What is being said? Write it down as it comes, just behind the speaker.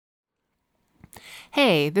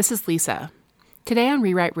Hey, this is Lisa. Today on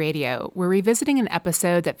Rewrite Radio, we're revisiting an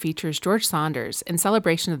episode that features George Saunders in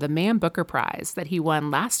celebration of the Man Booker Prize that he won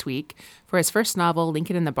last week for his first novel,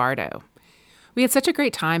 Lincoln in the Bardo. We had such a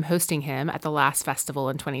great time hosting him at the last festival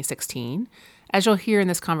in 2016. As you'll hear in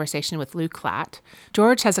this conversation with Lou Klatt,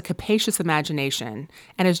 George has a capacious imagination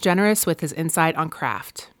and is generous with his insight on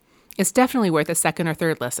craft. It's definitely worth a second or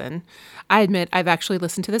third listen. I admit I've actually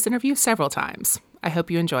listened to this interview several times. I hope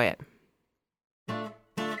you enjoy it.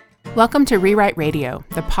 Welcome to Rewrite Radio,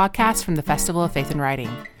 the podcast from the Festival of Faith in Writing.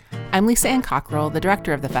 I'm Lisa Ann Cockrell, the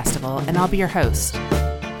director of the festival, and I'll be your host.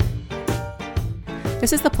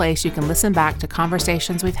 This is the place you can listen back to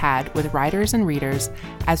conversations we've had with writers and readers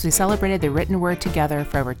as we celebrated the written word together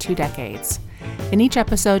for over 2 decades. In each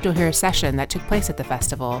episode, you'll hear a session that took place at the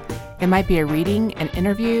festival. It might be a reading, an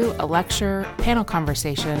interview, a lecture, panel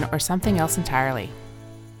conversation, or something else entirely.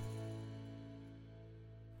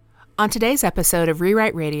 On today's episode of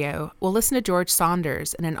Rewrite Radio, we'll listen to George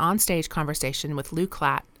Saunders in an onstage conversation with Lou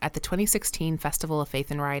Klatt at the 2016 Festival of Faith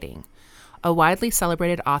in Writing. A widely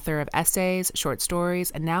celebrated author of essays, short stories,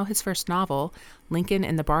 and now his first novel, Lincoln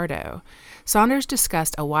in the Bardo, Saunders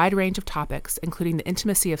discussed a wide range of topics, including the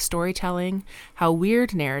intimacy of storytelling, how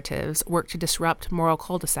weird narratives work to disrupt moral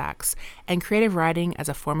cul-de-sacs, and creative writing as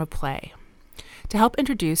a form of play. To help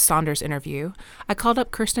introduce Saunders' interview, I called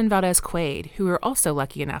up Kirsten Valdez-Quaid, who we were also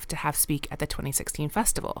lucky enough to have speak at the 2016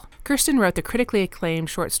 festival. Kirsten wrote the critically acclaimed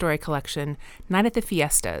short story collection Night at the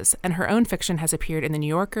Fiestas, and her own fiction has appeared in The New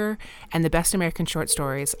Yorker and the Best American Short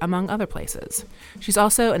Stories, among other places. She's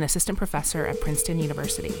also an assistant professor at Princeton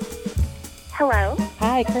University. Hello.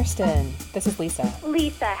 Hi, Kirsten. This is Lisa.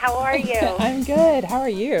 Lisa, how are you? I'm good. How are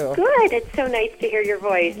you? Good. It's so nice to hear your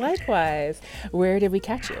voice. Likewise. Where did we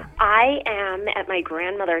catch you? I am at my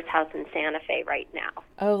grandmother's house in Santa Fe right now.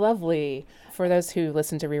 Oh, lovely. For those who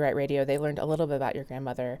listen to Rewrite Radio, they learned a little bit about your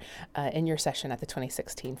grandmother in your session at the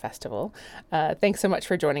 2016 festival. Thanks so much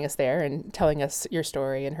for joining us there and telling us your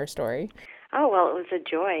story and her story. Oh, well, it was a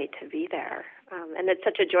joy to be there. And it's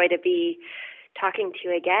such a joy to be talking to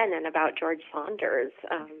you again and about George Saunders,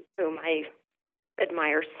 whom I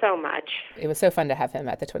admire so much. It was so fun to have him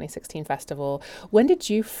at the 2016 festival. When did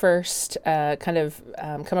you first come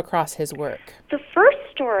across his work? The first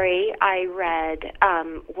story I read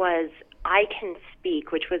was I Can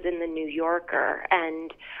Speak, which was in The New Yorker,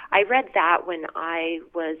 and I read that when I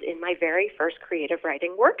was in my very first creative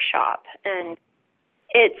writing workshop, and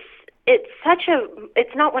it's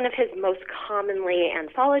not one of his most commonly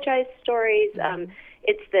anthologized stories.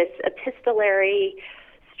 It's this epistolary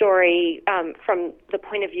story from the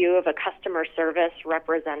point of view of a customer service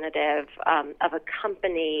representative of a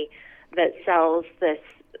company that sells this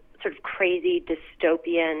sort of crazy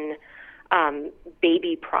dystopian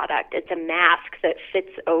baby product. It's a mask that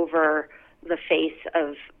fits over the face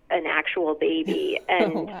of an actual baby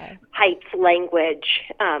and pipes language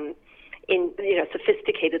in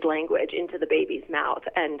sophisticated language into the baby's mouth,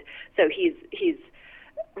 and so he's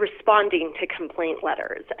responding to complaint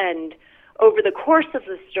letters. And over the course of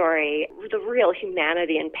the story, the real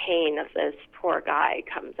humanity and pain of this poor guy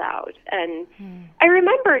comes out. And I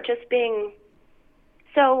remember just being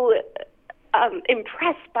so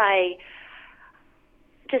impressed by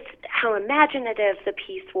just how imaginative the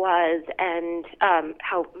piece was, and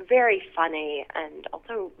how very funny and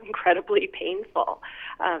also incredibly painful.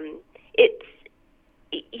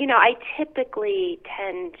 I typically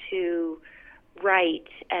tend to write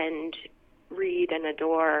and read and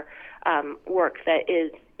adore work that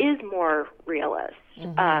is more realist,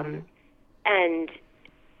 and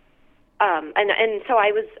so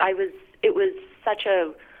it was such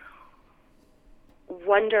a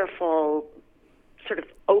wonderful sort of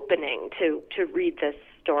opening to read this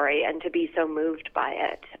story and to be so moved by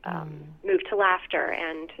it, moved to laughter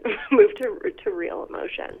and moved to real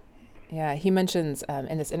emotion. Yeah, he mentions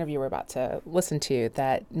in this interview we're about to listen to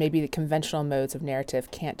that maybe the conventional modes of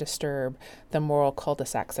narrative can't disturb the moral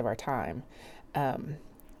cul-de-sacs of our time,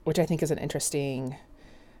 which I think is an interesting,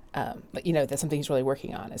 that's something he's really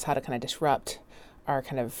working on, is how to kind of disrupt our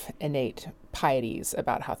kind of innate pieties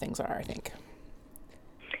about how things are, I think.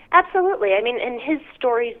 Absolutely. I mean, and his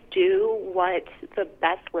stories do what the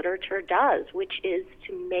best literature does, which is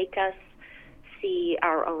to make us see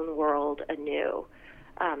our own world anew.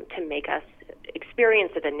 To make us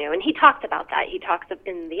experience it anew. And he talked about that. He talks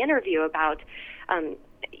in the interview about,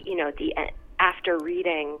 after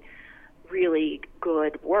reading really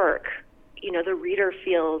good work, the reader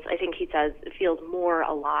feels, I think he says, feels more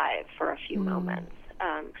alive for a few moments.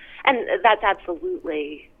 And that's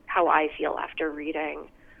absolutely how I feel after reading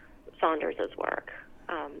Saunders' work.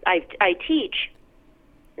 I teach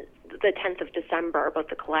the 10th of December, both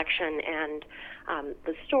the collection and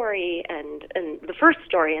the story, and the first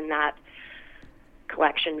story in that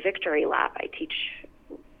collection, Victory Lap, I teach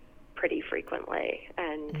pretty frequently,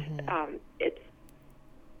 and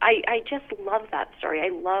I just love that story. I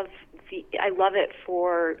love it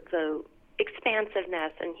for the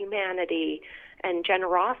expansiveness and humanity and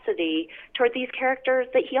generosity toward these characters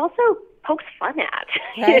that he also pokes fun at.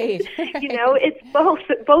 Right. It's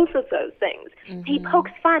both of those things. Mm-hmm. He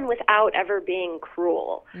pokes fun without ever being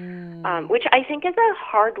cruel, which I think is a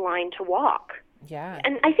hard line to walk. Yeah.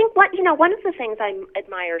 And I think one of the things I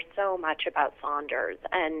admire so much about Saunders,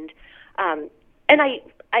 and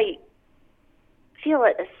I feel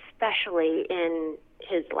it especially in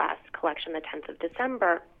his last collection, The 10th of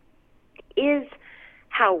December, is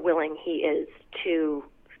how willing he is to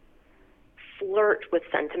flirt with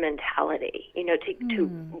sentimentality,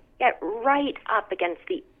 to get right up against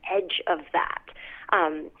the edge of that.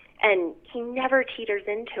 And he never teeters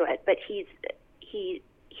into it, but he's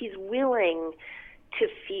willing to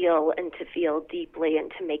feel deeply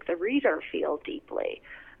and to make the reader feel deeply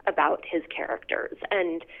about his characters.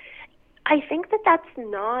 And I think that that's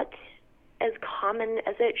not as common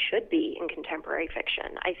as it should be in contemporary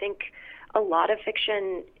fiction. I think a lot of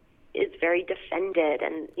fiction is very defended,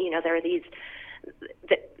 and there are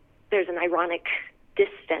there's an ironic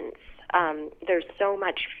distance. There's so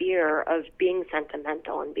much fear of being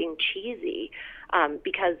sentimental and being cheesy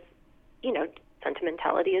because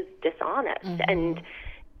sentimentality is dishonest, and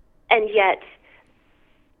yet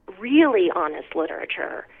really honest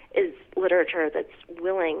literature is literature that's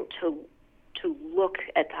willing to look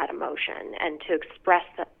at that emotion and to express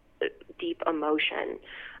that deep emotion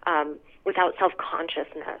without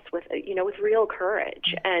self-consciousness, with real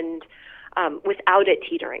courage, and without it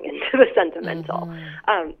teetering into the sentimental.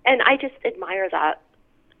 And I just admire that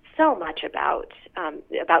so much about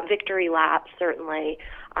Victory Lap, certainly,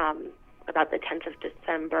 about the 10th of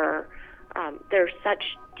December. They're such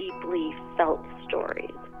deeply felt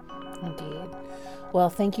stories. Indeed. Well,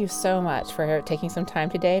 thank you so much for taking some time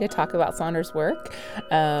today to talk about Saunders' work.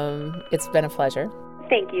 It's been a pleasure.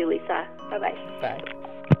 Thank you, Lisa. Bye-bye. Bye.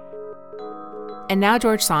 And now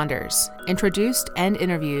George Saunders, introduced and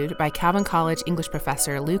interviewed by Calvin College English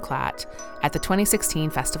professor Lou Klatt at the 2016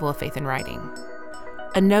 Festival of Faith and Writing.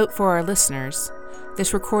 A note for our listeners,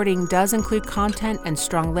 this recording does include content and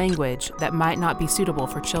strong language that might not be suitable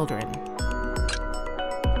for children.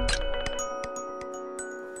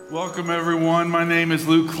 Welcome, everyone. My name is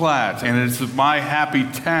Lou Klatt, and it's my happy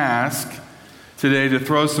task today to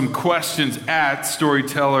throw some questions at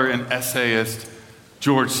storyteller and essayist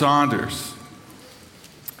George Saunders.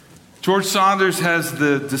 George Saunders has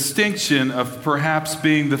the distinction of perhaps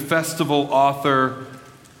being the festival author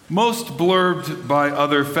most blurbed by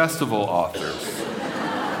other festival authors.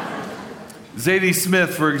 Zadie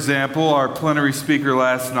Smith, for example, our plenary speaker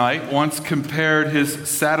last night, once compared his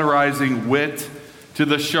satirizing wit to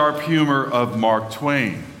the sharp humor of Mark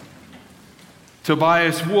Twain.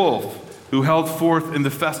 Tobias Wolff, who held forth in the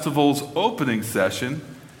festival's opening session,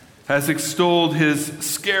 has extolled his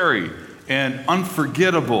scary and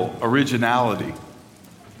unforgettable originality.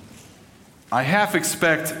 I half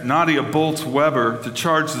expect Nadia Bolz-Weber to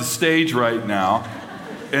charge the stage right now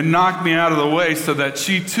and knock me out of the way so that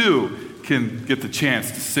she too can get the chance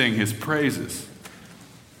to sing his praises.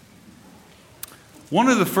 One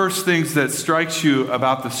of the first things that strikes you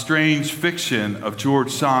about the strange fiction of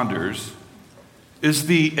George Saunders is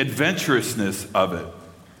the adventurousness of it.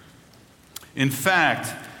 In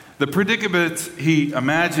fact, the predicaments he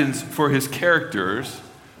imagines for his characters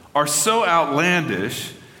are so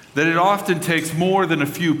outlandish that it often takes more than a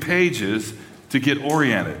few pages to get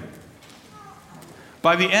oriented.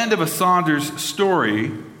 By the end of a Saunders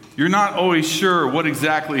story, you're not always sure what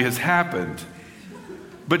exactly has happened,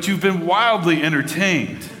 but you've been wildly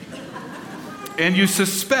entertained. And you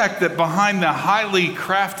suspect that behind the highly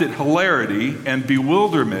crafted hilarity and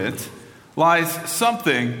bewilderment lies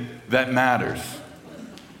something that matters.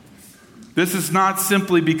 This is not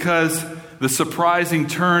simply because the surprising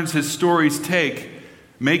turns his stories take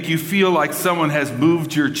make you feel like someone has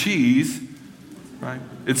moved your cheese, right?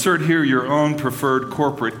 Insert here your own preferred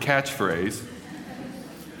corporate catchphrase.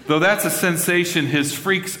 Though that's a sensation his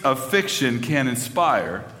freaks of fiction can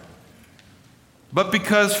inspire. But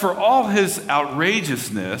because for all his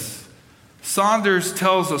outrageousness, Saunders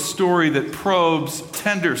tells a story that probes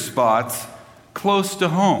tender spots close to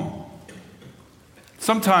home.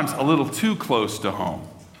 Sometimes a little too close to home.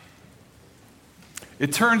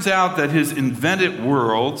 It turns out that his invented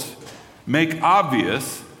worlds make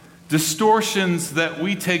obvious distortions that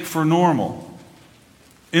we take for normal.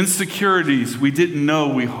 insecurities we didn't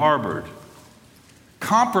know we harbored,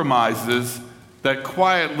 compromises that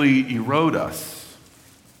quietly erode us.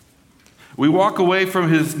 We walk away from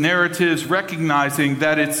his narratives recognizing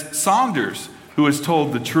that it's Saunders who has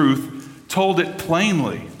told the truth, told it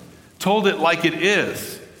plainly, told it like it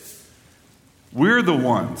is. We're the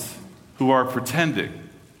ones who are pretending.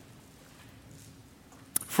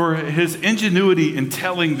 For his ingenuity in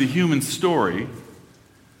telling the human story,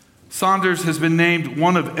 Saunders has been named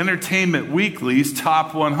one of Entertainment Weekly's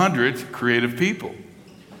top 100 creative people,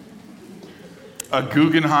 a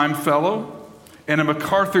Guggenheim Fellow, and a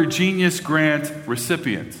MacArthur Genius Grant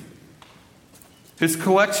recipient. His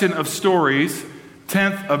collection of stories,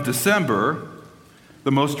 10th of December,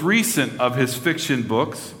 the most recent of his fiction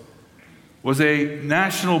books, was a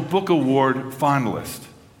National Book Award finalist.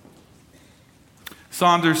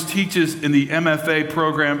 Saunders teaches in the MFA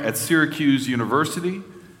program at Syracuse University,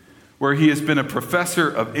 where he has been a professor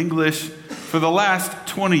of English for the last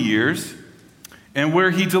 20 years, and where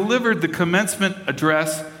he delivered the commencement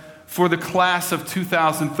address for the class of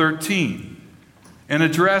 2013, an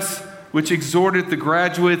address which exhorted the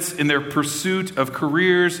graduates in their pursuit of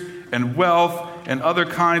careers and wealth and other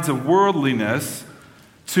kinds of worldliness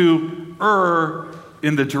to err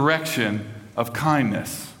in the direction of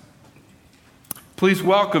kindness. Please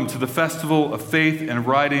welcome to the Festival of Faith and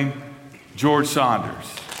Writing, George Saunders.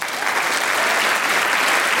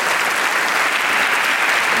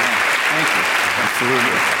 Thank you.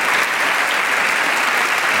 Absolutely.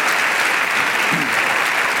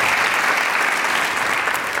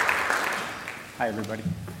 Hi, everybody.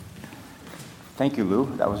 Thank you,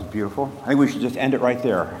 Lou. That was beautiful. I think we should just end it right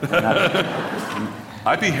there.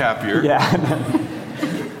 I'd be happier. Yeah.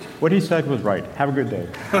 What he said was right. Have a good day.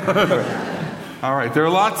 All right, there are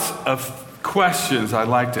lots of questions I'd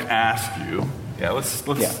like to ask you. Yeah, let's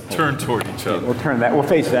turn toward each other. We'll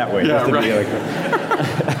face that way. Yeah, right.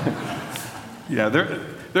 Yeah,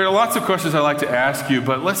 there are lots of questions I'd like to ask you,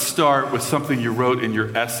 but let's start with something you wrote in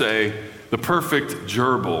your essay, The Perfect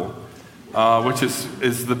Gerbil, which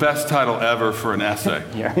is the best title ever for an essay.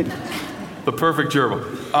 Yeah. The Perfect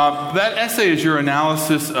Gerbil. That essay is your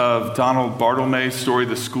analysis of Donald Barthelme's story,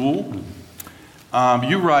 The School.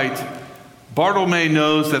 You write, Barthelme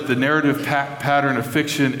knows that the narrative pattern of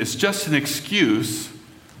fiction is just an excuse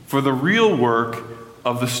for the real work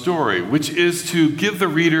of the story, which is to give the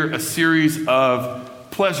reader a series of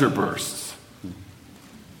pleasure bursts.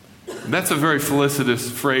 And that's a very felicitous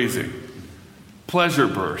phrasing. Pleasure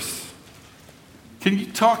bursts. Can you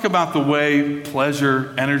talk about the way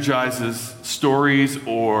pleasure energizes stories,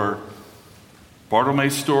 or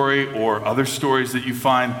Barthelme's story, or other stories that you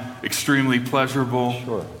find extremely pleasurable?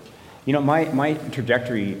 Sure. You know, my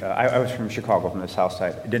trajectory, I was from Chicago, from the South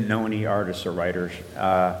Side. I didn't know any artists or writers.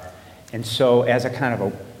 And so as a kind of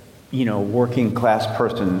a, working class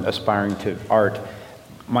person aspiring to art,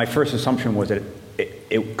 my first assumption was that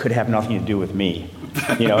it could have nothing to do with me.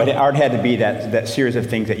 Art had to be that series of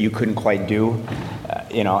things that you couldn't quite do,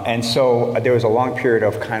 And so there was a long period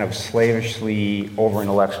of kind of slavishly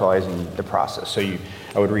over-intellectualizing the process. So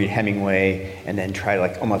I would read Hemingway and then try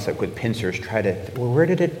to, almost like with pincers, where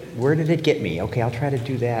did it get me? Okay, I'll try to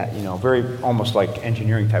do that. Very almost like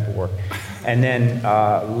engineering type of work. And then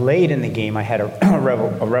late in the game, I had a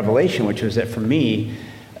revelation, which was that for me,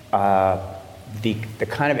 the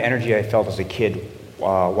kind of energy I felt as a kid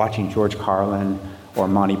watching George Carlin or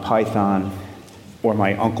Monty Python or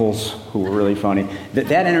my uncles who were really funny,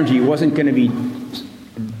 that energy wasn't going to be,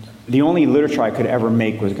 the only literature I could ever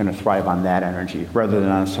make was going to thrive on that energy rather than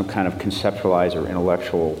on some kind of conceptualized or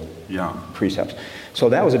intellectual precepts. So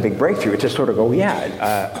that was a big breakthrough. It just sort of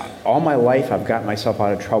all my life I've gotten myself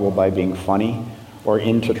out of trouble by being funny, or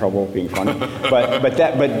into trouble being funny. but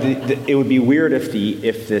it would be weird if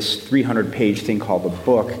this 300-page thing called the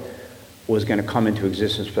book was going to come into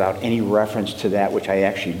existence without any reference to that which I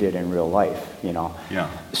actually did in real life, Yeah.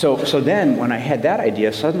 So then when I had that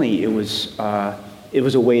idea, suddenly it was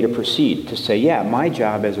a way to proceed, to say, my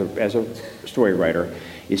job as a story writer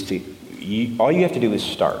is all you have to do is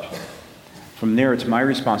start. From there, it's my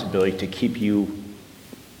responsibility to keep you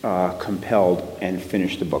compelled and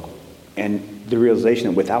finish the book. And the realization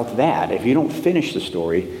that without that, if you don't finish the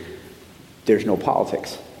story, there's no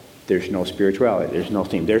politics. There's no spirituality. There's no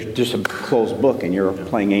theme. There's just a closed book, and you're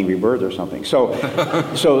playing Angry Birds or something. So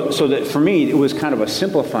that for me, it was kind of a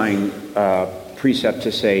simplifying precept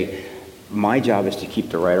to say, my job is to keep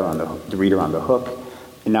the reader on the hook.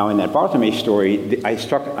 And now, in that Barthelme story, I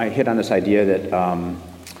hit on this idea that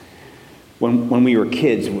when we were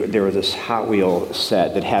kids, there was this Hot Wheel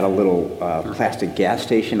set that had a little plastic gas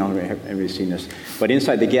station. I don't know if you've seen this, but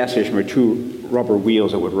inside the gas station were two rubber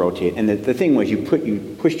wheels that would rotate. And the thing was,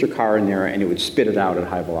 you pushed your car in there, and it would spit it out at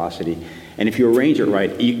high velocity. And if you arrange it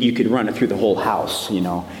right, you could run it through the whole house, and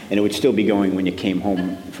it would still be going when you came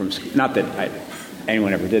home from school. Not that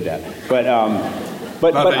anyone ever did that, but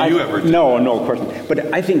not that you ever did. No, of course not.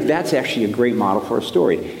 But I think that's actually a great model for a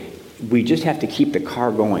story. We just have to keep the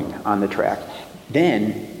car going on the track.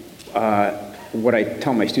 Then, what I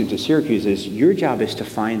tell my students at Syracuse is, your job is to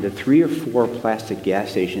find the 3 or 4 plastic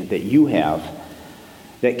gas stations that you have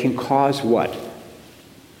that can cause what?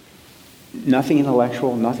 Nothing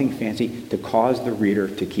intellectual, nothing fancy, to cause the reader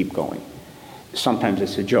to keep going. Sometimes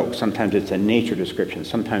it's a joke, sometimes it's a nature description,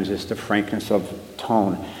 sometimes it's the frankness of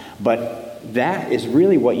tone. But that is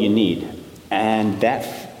really what you need. And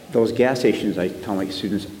those gas stations, I tell my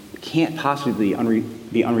students, can't possibly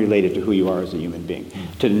be unrelated to who you are as a human being,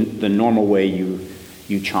 to the normal way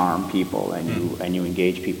you charm people and you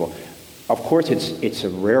engage people. Of course, it's a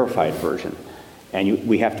rarefied version, and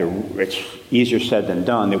it's easier said than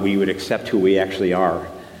done that we would accept who we actually are,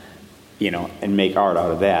 and make art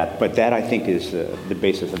out of that. But that, I think, is the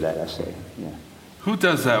basis of that essay. Yeah. Who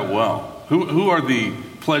does that well? Who are the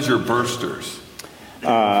pleasure bursters?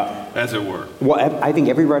 As it were. Well, I think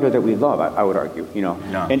every writer that we love, I would argue,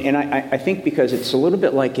 Yeah. And I think because it's a little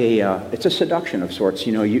bit like it's a seduction of sorts,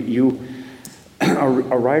 a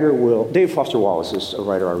writer will, Dave Foster Wallace is a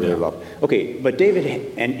writer I really love. Okay, but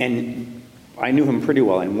David, and I knew him pretty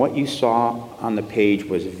well, and what you saw on the page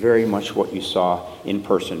was very much what you saw in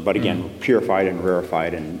person, but again, purified and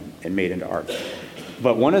rarefied and made into art.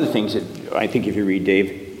 But one of the things that, I think if you read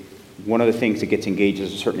Dave, one of the things that gets engaged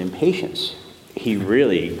is a certain impatience. He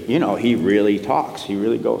really talks. He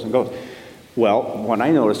really goes and goes. Well, what I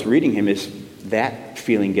noticed reading him is that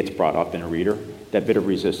feeling gets brought up in a reader, that bit of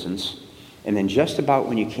resistance. And then just about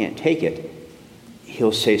when you can't take it,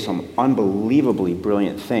 he'll say some unbelievably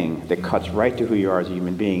brilliant thing that cuts right to who you are as a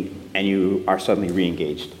human being, and you are suddenly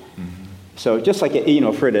re-engaged. Mm-hmm. So just like, if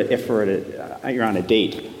you're on a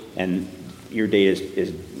date, and your date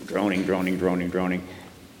is droning,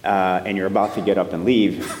 and you're about to get up and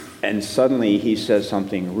leave, and suddenly he says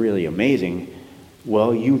something really amazing,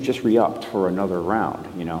 well, you just re-upped for another round,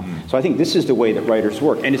 So I think this is the way that writers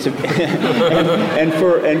work, and it's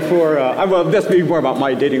well, that's maybe more about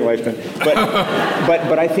my dating life than,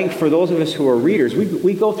 but I think for those of us who are readers,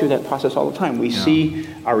 we go through that process all the time. We see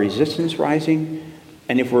our resistance rising,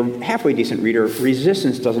 and if we're a halfway decent reader,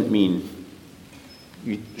 resistance doesn't mean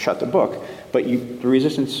you shut the book, but the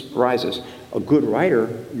resistance rises. A good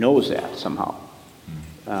writer knows that somehow.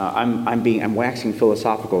 I'm waxing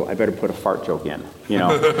philosophical. I better put a fart joke in,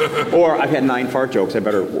 Or I've had 9 fart jokes. I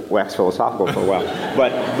better wax philosophical for a while.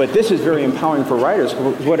 But this is very empowering for writers.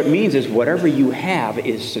 What it means is whatever you have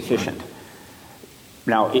is sufficient.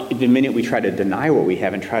 Now, the minute we try to deny what we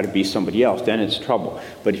have and try to be somebody else, then it's trouble.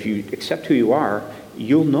 But if you accept who you are,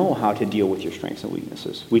 you'll know how to deal with your strengths and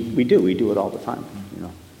weaknesses. We do it all the time.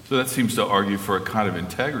 So that seems to argue for a kind of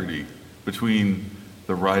integrity between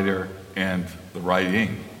the writer and the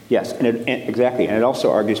writing. Yes, exactly. And it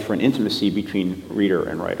also argues for an intimacy between reader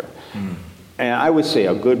and writer. Mm. And I would say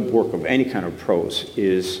a good work of any kind of prose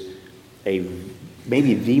is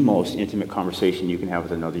maybe the most intimate conversation you can have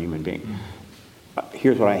with another human being. Mm.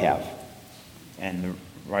 Here's what I have. And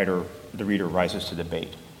the reader rises to the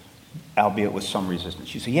bait, albeit with some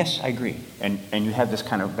resistance. You say, yes, I agree. And you have this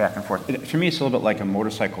kind of back and forth. For me, it's a little bit like a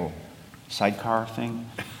motorcycle sidecar thing.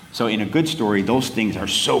 So in a good story, those things are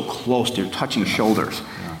so close, they're touching shoulders.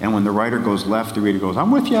 Yeah. And when the writer goes left, the reader goes,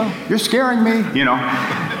 I'm with you, you're scaring me,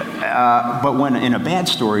 But when in a bad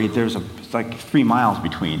story, there's like 3 miles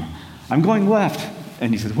between. I'm going left.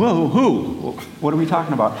 And he says, whoa, who? What are we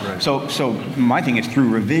talking about? Right. So my thing is, through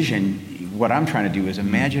revision, what I'm trying to do is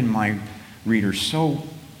imagine my reader so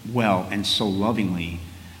well and so lovingly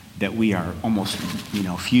that we are almost,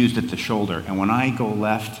 fused at the shoulder. And when I go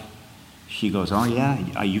left, she goes, oh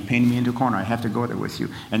yeah, you painted me into a corner, I have to go there with you.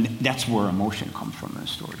 And that's where emotion comes from in the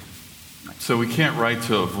story. So we can't write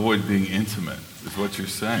to avoid being intimate, is what you're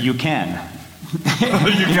saying. You can.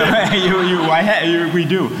 We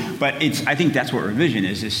do. But I think that's what revision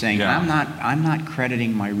is saying, I'm not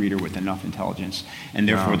crediting my reader with enough intelligence, and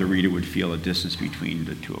therefore the reader would feel a distance between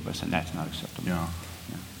the two of us, and that's not acceptable. Yeah.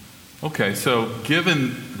 Okay, so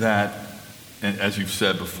given that, and as you've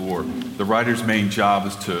said before, the writer's main job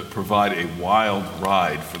is to provide a wild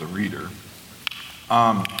ride for the reader,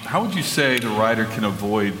 how would you say the writer can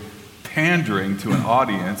avoid pandering to an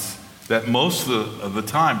audience that most of the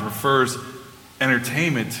time prefers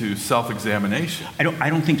entertainment to self-examination? I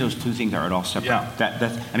don't think those two things are at all separate.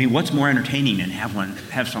 Yeah. What's more entertaining than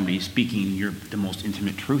have somebody speaking the most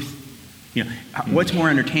intimate truth You know, what's more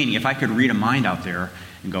entertaining? If I could read a mind out there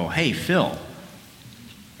and go, hey, Phil,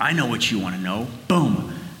 I know what you want to know.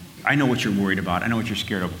 Boom. I know what you're worried about. I know what you're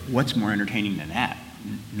scared of. What's more entertaining than that?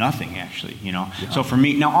 Nothing, actually, you know. Yeah. So for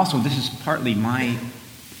me, now also this is partly my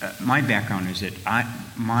background is that I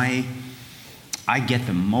get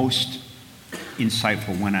the most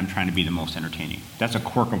insightful when I'm trying to be the most entertaining. That's a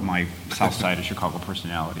quirk of my South Side of Chicago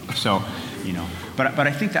personality. So, you know, but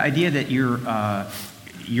I think the idea that you're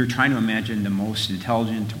trying to imagine the most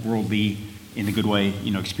intelligent, worldly, in a good way,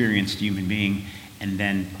 you know, experienced human being, and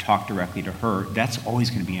then talk directly to her, that's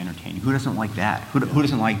always going to be entertaining. Who doesn't like that? Who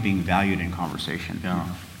doesn't like being valued in conversation? Yeah.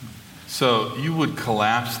 So you would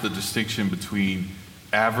collapse the distinction between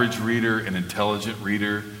average reader and intelligent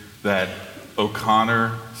reader that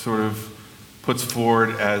O'Connor sort of puts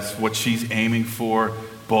forward as what she's aiming for,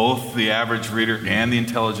 both the average reader and the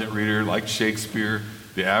intelligent reader, like Shakespeare,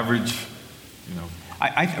 the average, you know.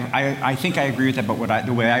 I think I agree with that, but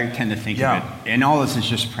the way I tend to think of it, and all this is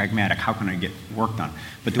just pragmatic, how can I get work done?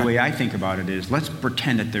 But the way I think about it is, let's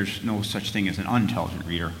pretend that there's no such thing as an unintelligent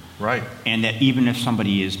reader. Right. And that even if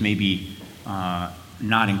somebody is maybe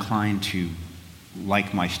not inclined to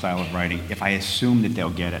like my style of writing, if I assume that they'll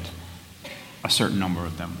get it, a certain number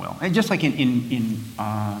of them will. And just like in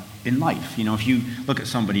life, you know, if you look at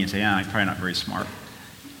somebody and say, I'm probably not very smart,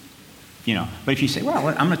 you know, but if you say, well,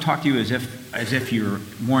 I'm going to talk to you as if you're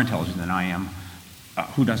more intelligent than I am,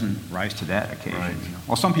 who doesn't rise to that occasion? Right. You know?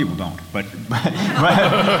 Well, some people don't, but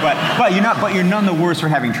you're none the worse for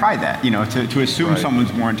having tried that. You know, to assume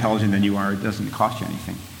someone's more intelligent than you are, it doesn't cost you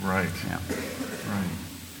anything. Right. Yeah. Right.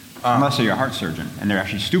 Unless you're a heart surgeon and they're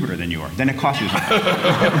actually stupider than you are, then it costs you something.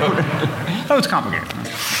 So it's complicated.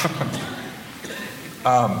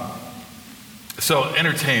 So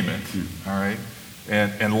entertainment, all right,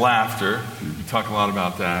 and laughter. We talk a lot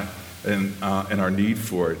about that, and our need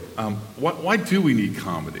for it. Why do we need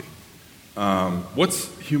comedy?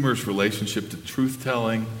 What's humor's relationship to truth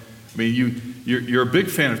telling? I mean, you're a big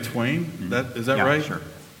fan of Twain. Mm-hmm. Is that right? Sure.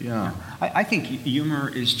 Yeah. I think humor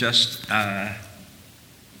is just,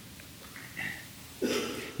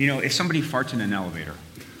 you know, if somebody farts in an elevator.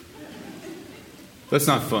 That's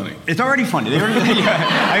not funny. It's already funny.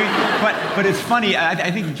 But it's funny. I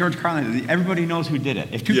think George Carlin, everybody knows who did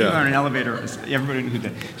it. If two people are in an elevator, everybody knows who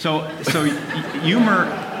did it. So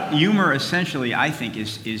humor essentially, I think,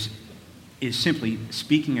 is simply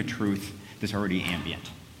speaking a truth that's already ambient.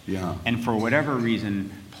 Yeah. And for whatever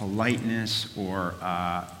reason, politeness or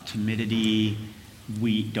timidity,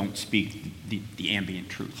 we don't speak the ambient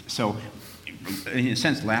truth. So in a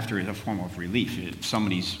sense, laughter is a form of relief. If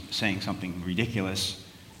somebody's saying something ridiculous,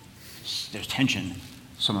 there's tension.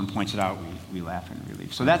 Someone points it out, we laugh in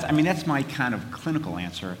relief. So that's my kind of clinical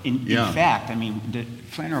answer. In fact,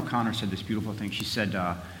 Flannery O'Connor said this beautiful thing. She said,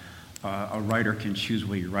 a writer can choose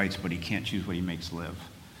what he writes, but he can't choose what he makes live.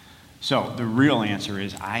 So the real answer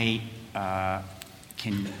is I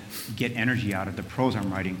can get energy out of the prose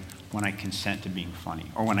I'm writing when I consent to being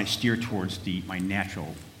funny, or when I steer towards my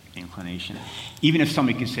natural inclination. Even if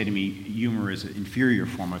somebody could say to me, humor is an inferior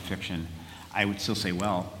form of fiction, I would still say,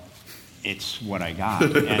 well, it's what I got.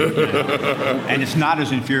 And it's not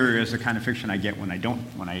as inferior as the kind of fiction I get when I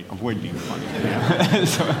avoid being funny.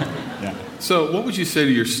 So what would you say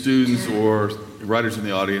to your students or writers in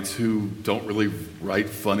the audience who don't really write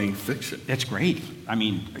funny fiction? That's great. I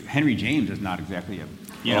mean, Henry James is not exactly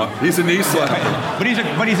he's a knee slapper. but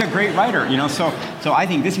he's a great writer, you know. So I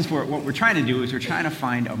think this is what we're trying to do is we're trying to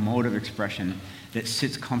find a mode of expression that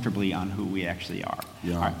sits comfortably on who we actually are,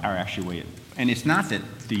 our actual way. And it's not that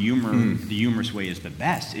the humorous way is the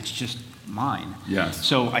best. It's just mine. Yes.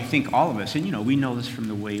 So I think all of us, and you know, we know this from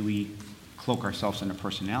the way we cloak ourselves in a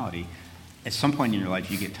personality. At some point in your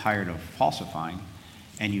life, you get tired of falsifying,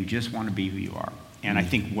 and you just want to be who you are. And I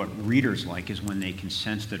think what readers like is when they can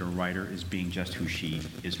sense that a writer is being just who she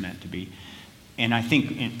is meant to be. And I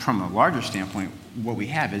think from a larger standpoint, what we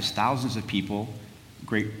have is thousands of people,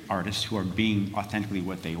 great artists, who are being authentically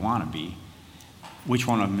what they want to be. Which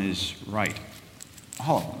one of them is right?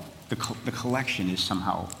 All of them. The collection is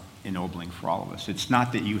somehow ennobling for all of us. It's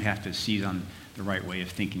not that you have to seize on the right way of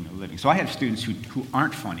thinking or living. So I have students who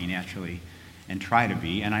aren't funny naturally and try to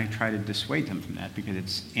be, and I try to dissuade them from that because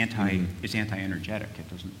it's anti-energetic. It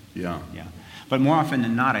doesn't. Yeah. But more often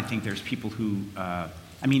than not, I think there's people who,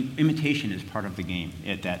 imitation is part of the game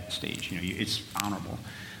at that stage. You know, it's honorable.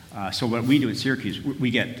 So what we do at Syracuse,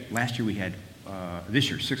 last year we had, this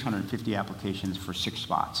year, 650 applications for 6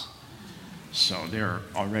 spots. So they're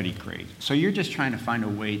already great. So you're just trying to find a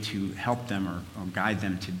way to help them or guide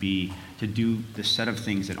them to do the set of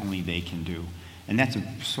things that only they can do. And that's a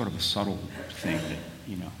sort of a subtle thing that,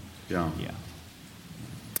 you know. Yeah.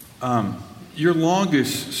 Yeah. Your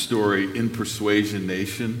longest story, In Persuasion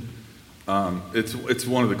Nation, it's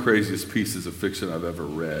one of the craziest pieces of fiction I've ever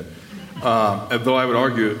read. Though I would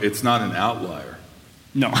argue it's not an outlier.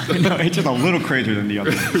 No, it's just a little crazier than the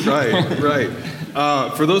other. Right.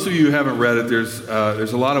 For those of you who haven't read it, there's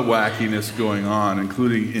a lot of wackiness going on,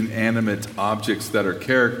 including inanimate objects that are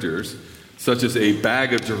characters, such as a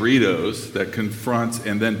bag of Doritos that confronts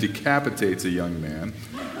and then decapitates a young man.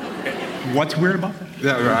 What's weird about that?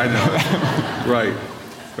 Yeah, I know. Right.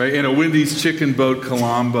 And a Wendy's chicken boat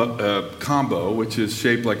combo, which is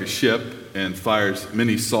shaped like a ship and fires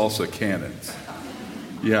mini salsa cannons.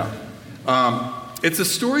 Yeah. It's a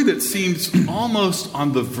story that seems almost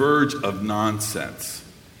on the verge of nonsense.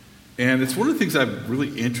 And it's one of the things I'm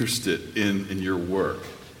really interested in your work.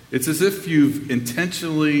 It's as if you're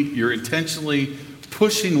intentionally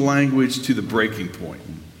pushing language to the breaking point,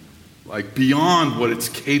 like beyond what it's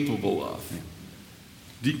capable of.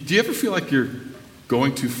 Do you ever feel like you're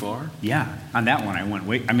going too far? Yeah, on that one I went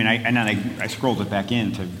way. I mean, I scrolled it back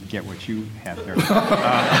in to get what you have there.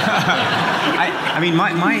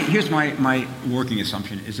 Here's my working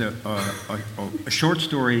assumption is a short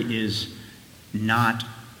story is not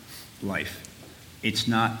life. It's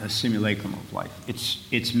not a simulacrum of life.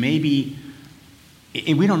 It's maybe.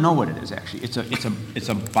 We don't know what it is actually. It's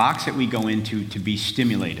a box that we go into to be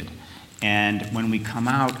stimulated, and when we come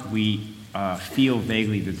out, we feel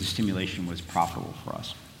vaguely that the stimulation was profitable for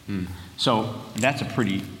us. So that's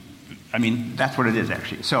that's what it is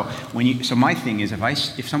actually. So my thing is,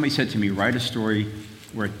 if somebody said to me, write a story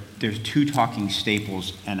where there's two talking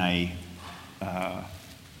staples and a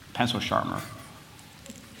pencil sharpener,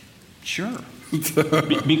 sure.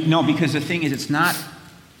 No, because the thing is, it's not.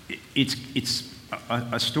 It's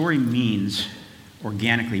a story means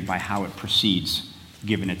organically by how it proceeds,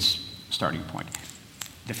 given its starting point.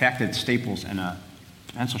 The fact that it's staples and a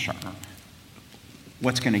pencil sharpener,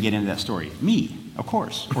 what's going to get into that story? Me, of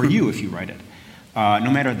course, or you if you write it. No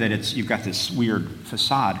matter that you've got this weird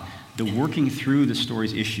facade, the working through the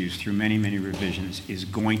story's issues through many, many revisions is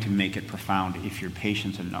going to make it profound if you're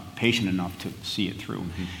patient enough to see it through.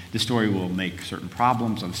 Mm-hmm. The story will make certain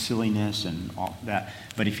problems of silliness and all that,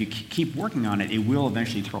 but if you keep working on it, it will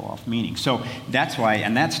eventually throw off meaning. So that's why,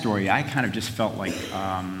 in that story, I kind of just felt like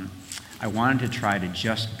I wanted to try to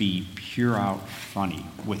just be pure out funny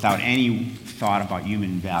without any thought about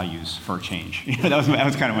human values for a change. That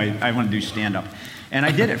was kind of I wanted to do stand-up. And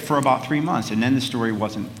I did it for about 3 months, and then the story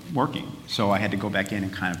wasn't working. So I had to go back in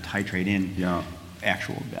and kind of titrate in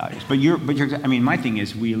actual values. But my thing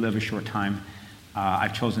is, we live a short time.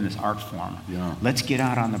 I've chosen this art form. Yeah. Let's get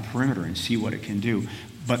out on the perimeter and see what it can do.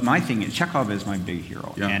 But my thing is, Chekhov is my big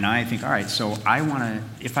hero. Yeah. And I think, all right, so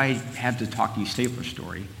if I had the talking stapler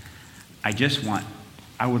story, I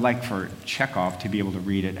would like for Chekhov to be able to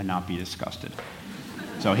read it and not be disgusted.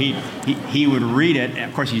 So he would read it, and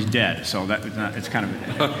of course he's dead, so it's kind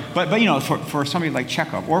of. But for somebody like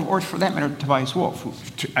Chekhov, or for that matter, Tobias Wolff,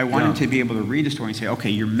 I wanted to be able to read the story and say,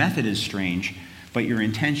 okay, your method is strange, but your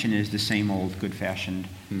intention is the same old good-fashioned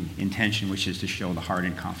intention, which is to show the heart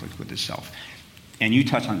in conflict with itself. And you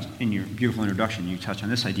touch on, in your beautiful introduction, you touch on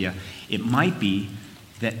this idea. It might be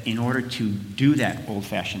that in order to do that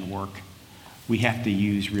old-fashioned work, we have to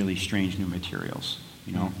use really strange new materials.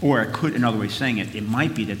 Or it could, another way of saying it, it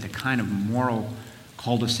might be that the kind of moral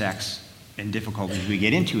cul-de-sacs and difficulties we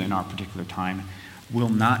get into in our particular time will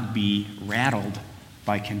not be rattled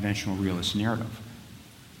by conventional realist narrative.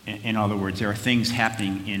 In other words, there are things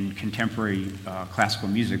happening in contemporary classical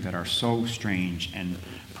music that are so strange and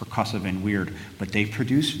percussive and weird, but they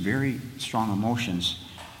produce very strong emotions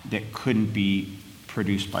that couldn't be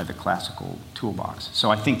produced by the classical toolbox. So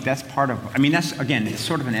I think that's part of, that's, again, it's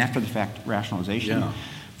sort of an after-the-fact rationalization. Yeah.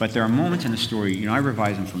 But there are moments in the story, I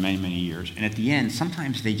revised them for many, many years, and at the end,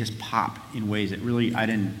 sometimes they just pop in ways that really I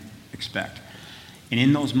didn't expect. And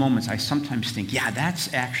in those moments, I sometimes think, yeah,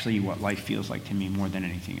 that's actually what life feels like to me more than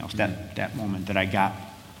anything else, that moment that I got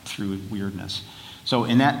through weirdness. So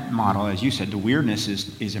in that model, as you said, the weirdness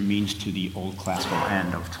is a means to the old classical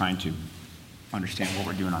end of trying to understand what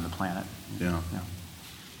we're doing on the planet. Yeah.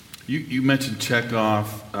 You mentioned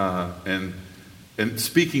Chekhov, and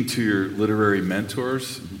speaking to your literary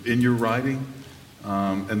mentors in your writing,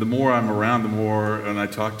 and the more I'm around, the more, and I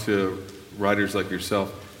talk to writers like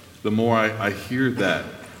yourself, the more I hear that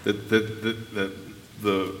the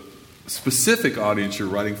specific audience you're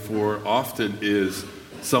writing for often is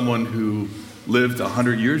someone who lived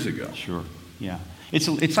 100 years ago. Sure, yeah.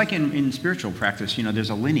 It's like in spiritual practice,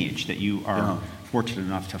 there's a lineage that you are fortunate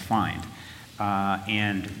enough to find.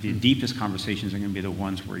 And the deepest conversations are going to be the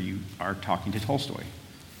ones where you are talking to Tolstoy.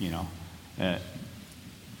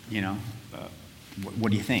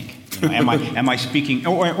 What do you think? Am I speaking?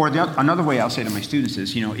 Another way I'll say to my students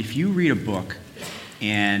is, if you read a book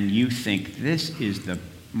and you think this is the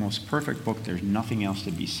most perfect book, there's nothing else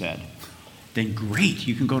to be said, then great,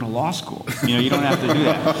 you can go to law school. You don't have to do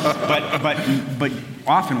that. But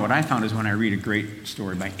often what I found is when I read a great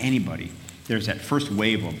story by anybody, there's that first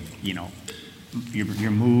wave of,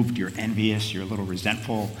 you're moved, you're envious, you're a little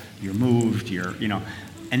resentful, you're moved,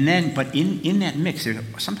 and then, but in that mix, there's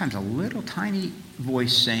sometimes a little tiny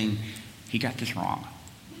voice saying, he got this wrong.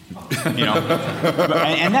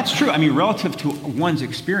 And that's true. I mean, relative to one's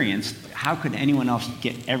experience, how could anyone else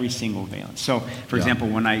get every single valence? So, for example,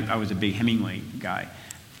 when I was a big Hemingway guy,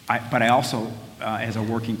 but I also, as a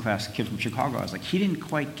working class kid from Chicago, I was like, he didn't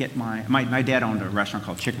quite get my dad owned a restaurant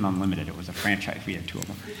called Chicken Unlimited. It was a franchise. We had 2 of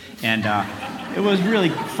them. And it was really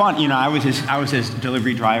fun. I was his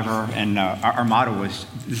delivery driver, and our motto was,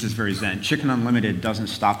 this is very Zen, Chicken Unlimited doesn't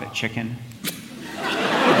stop at chicken.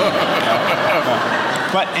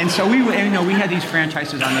 So we had these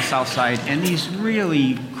franchises on the South Side, and these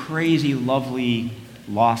really crazy, lovely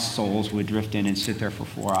lost souls would drift in and sit there for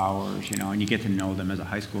 4 hours, and you get to know them as a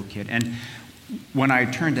high school kid. And when I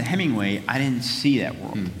turned to Hemingway, I didn't see that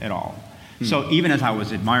world at all. So even as I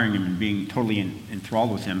was admiring him and being totally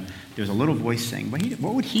enthralled with him, there was a little voice saying,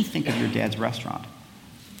 what would he think of your dad's restaurant?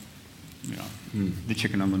 The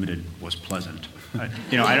Chicken Unlimited was pleasant.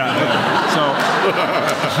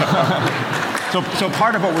 So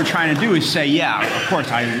part of what we're trying to do is say, of course,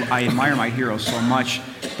 I admire my hero so much,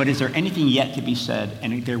 but is there anything yet to be said?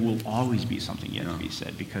 And there will always be something yet to be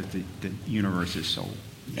said because the universe is so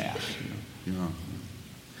vast.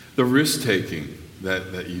 The risk-taking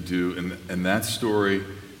that you do in that story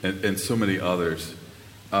and so many others,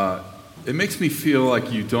 it makes me feel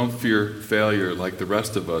like you don't fear failure like the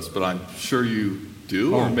rest of us, but I'm sure you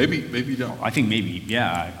do, or maybe you don't. I think maybe,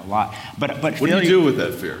 a lot. But what failure, do you do with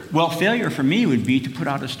that fear? Well, failure for me would be to put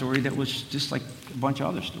out a story that was just like a bunch of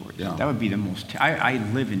other stories. Yeah. That would be the most. I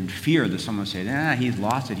live in fear that someone would say, he's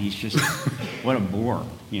lost it. He's just what a bore.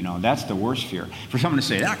 That's the worst fear. For someone to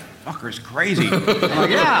say that fucker's crazy. I'm like,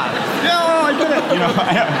 I did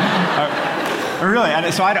it.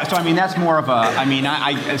 Really. So I mean, that's more of a. I mean,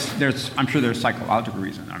 I'm sure there's psychological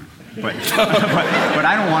reason. But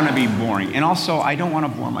I don't want to be boring, and also I don't want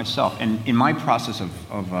to bore myself. And in my process of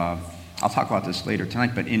I'll talk about this later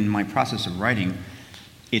tonight, but in my process of writing,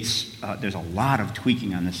 there's a lot of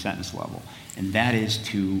tweaking on the sentence level, and that is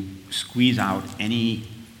to squeeze out any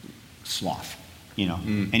sloth,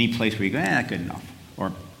 any place where you go, not good enough,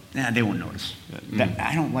 or they won't notice.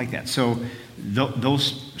 I don't like that. So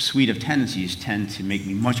those suite of tendencies tend to make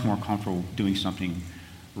me much more comfortable doing something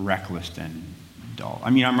reckless than dull. I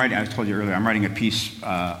mean, I told you earlier, I'm writing a piece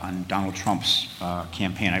on Donald Trump's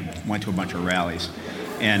campaign. I went to a bunch of rallies.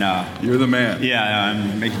 And you're the man. Yeah,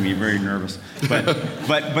 it makes me very nervous. But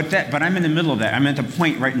I'm in the middle of that. I'm at the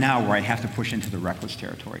point right now where I have to push into the reckless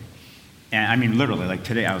territory. And I mean, literally, like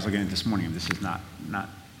today, I was looking at this morning, and this is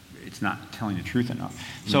it's not telling the truth enough.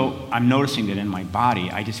 So I'm noticing that in my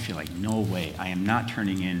body, I just feel like, no way, I am not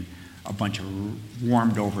turning in a bunch of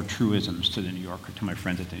warmed over truisms to the New Yorker, to my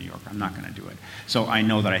friends at the New Yorker. I'm not going to do it. So I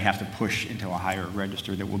know that I have to push into a higher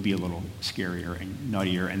register that will be a little scarier and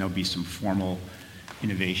nuttier, and there'll be some formal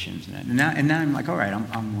innovations. And now I'm like, all right,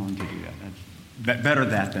 I'm willing to do that. That's better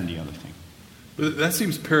that than the other thing. But that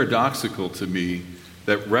seems paradoxical to me,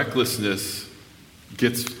 that recklessness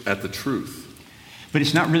gets at the truth. But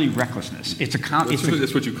it's not really recklessness. It's a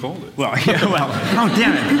that's what you called it. Well, oh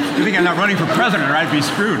damn it! You think I'm not running for president, or I'd be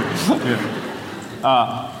screwed.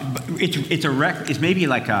 It's maybe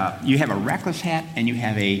like you have a reckless hat and you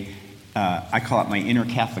have a I call it my inner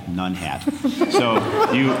Catholic nun hat. So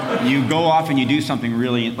you go off and you do something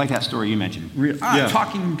really, like that story you mentioned.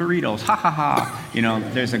 Talking burritos, ha ha ha.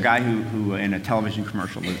 There's a guy who in a television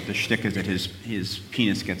commercial, the shtick is that his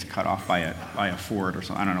penis gets cut off by a Ford or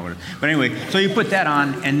something. I don't know what it is. But anyway, so you put that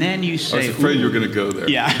on and then you say, I was afraid you were going to go there.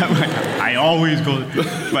 Yeah, I always go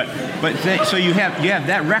there. So you have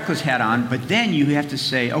that reckless hat on, but then you have to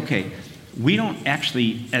say, okay, we don't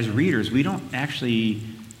actually, as readers, we don't actually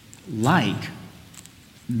like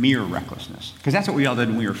mere recklessness, because that's what we all did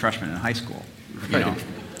when we were freshmen in high school.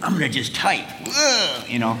 I'm going to just type.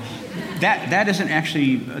 That isn't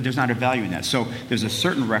actually. There's not a value in that. So there's a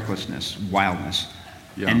certain recklessness, wildness,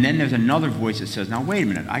 and then there's another voice that says, "Now wait a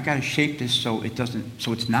minute. I got to shape this so it doesn't.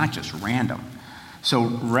 So it's not just random." So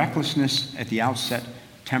recklessness at the outset,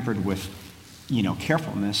 tempered with,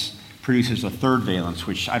 carefulness, produces a third valence,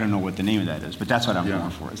 which I don't know what the name of that is, but that's what I'm going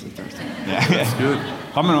for, is the third thing. Yeah. That's good.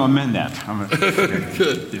 I'm going to amend that.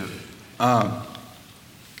 Good. Yeah.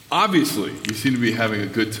 Obviously, you seem to be having a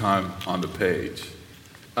good time on the page.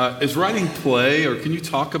 Is writing play, or can you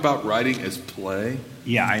talk about writing as play?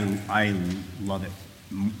 Yeah, I love it.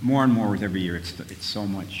 More and more with every year. It's so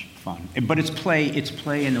much fun. But it's play. It's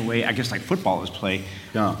play in the way, I guess, like football is play.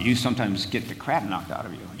 Yeah. You sometimes get the crap knocked out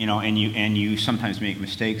of you, and you sometimes make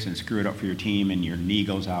mistakes and screw it up for your team, and your knee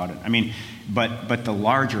goes out. I mean, but the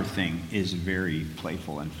larger thing is very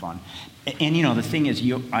playful and fun. And the thing is,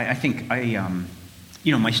 I think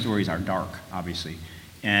my stories are dark, obviously.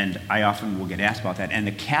 And I often will get asked about that. And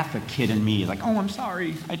the Catholic kid in me is like, oh, I'm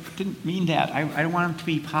sorry. I didn't mean that. I don't want them to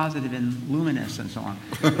be positive and luminous and so on.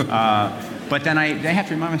 But then I have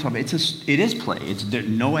to remind myself, it is play.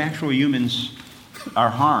 No actual humans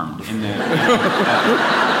are harmed.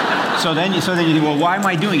 So then you think, well, why am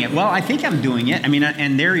I doing it? Well, I think I'm doing it. I mean,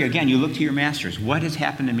 and there again, you look to your masters. What has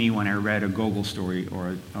happened to me when I read a Gogol story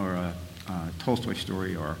or a Tolstoy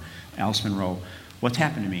story or Alice Munro? What's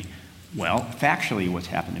happened to me? Well, factually, what's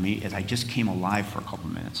happened to me is I just came alive for a couple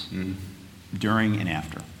of minutes, during and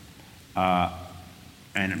after.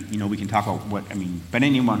 And we can talk about but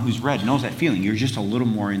anyone who's read knows that feeling. You're just a little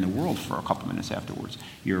more in the world for a couple of minutes afterwards.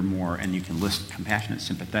 You're more, and you can list compassionate,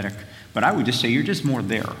 sympathetic, but I would just say you're just more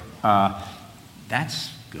there.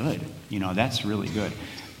 That's good. That's really good.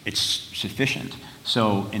 It's sufficient.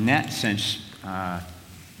 So in that sense,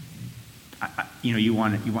 you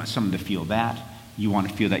want someone to feel that. You want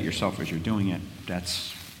to feel that yourself as you're doing it.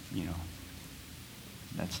 That's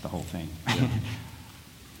the whole thing.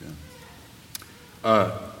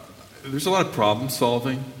 Yeah. There's a lot of problem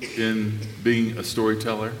solving in being a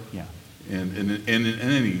storyteller. Yeah. And in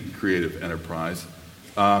any creative enterprise.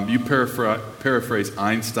 You paraphrase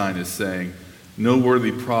Einstein as saying, "No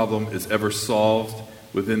worthy problem is ever solved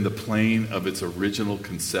within the plane of its original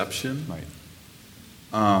conception." Right.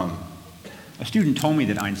 A student told me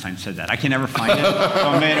that Einstein said that. I can never find it.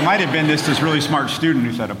 So it might have been this really smart student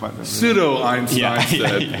who said it. Pseudo-Einstein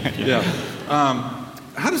said. Yeah.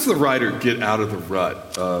 How does the writer get out of the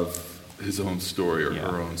rut of his own story or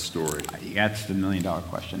her own story? That's the million-dollar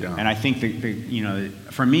question. Yeah. And I think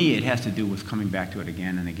for me, it has to do with coming back to it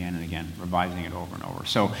again and again and again, revising it over and over.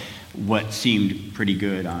 So what seemed pretty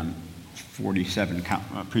good on 47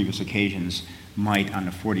 previous occasions might, on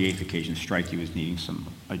the 48th occasion, strike you as needing some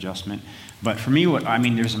adjustment. But for me,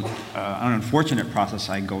 there's an unfortunate process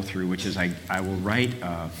I go through, which is I will write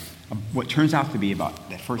what turns out to be about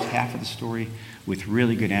the first half of the story with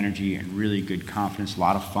really good energy and really good confidence, a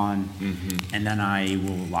lot of fun, and then I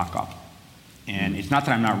will lock up. And it's not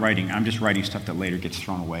that I'm not writing, I'm just writing stuff that later gets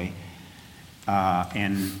thrown away.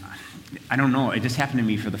 And I don't know, it just happened to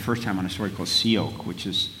me for the first time on a story called Sea Oak, which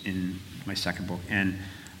is in my second book. And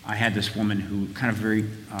I had this woman who, kind of very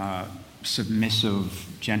submissive,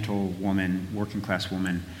 gentle woman, working class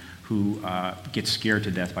woman, who gets scared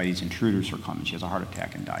to death by these intruders who come, and she has a heart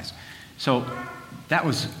attack and dies. So that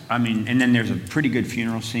was, and then there's a pretty good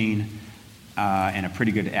funeral scene and a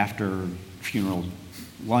pretty good after funeral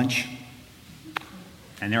lunch.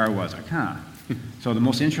 And there I was, like, So the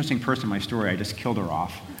most interesting person in my story, I just killed her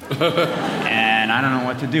off. And I don't know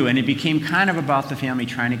what to do. And it became kind of about the family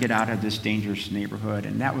trying to get out of this dangerous neighborhood.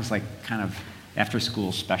 And that was like kind of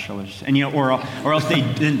after-school specialists. And, or else they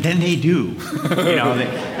do. They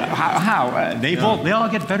all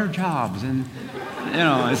get better jobs. And,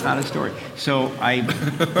 it's not a story. So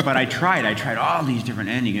but I tried all these different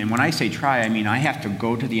endings. And when I say try, I mean I have to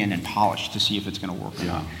go to the end and polish to see if it's going to work or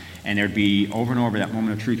not. And there'd be over and over that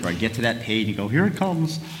moment of truth where I'd get to that page and go, here it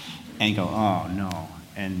comes. And go, oh, no.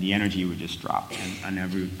 And the energy would just drop. And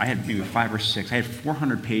I had maybe 5 or 6. I had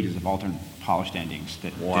 400 pages of alternate polished endings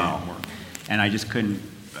that didn't work. And I just couldn't,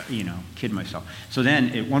 kid myself. So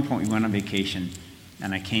then at one point we went on vacation,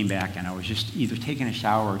 and I came back, and I was just either taking a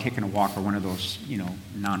shower or taking a walk or one of those,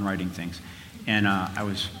 non-writing things. And I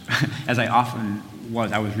was, as I often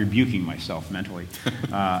was, I was rebuking myself mentally.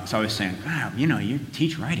 So I was saying, you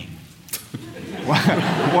teach writing.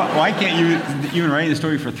 Why can't you? You've been writing the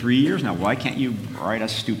story for 3 years now. Why can't you write a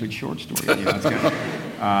stupid short story? And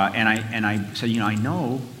I said, I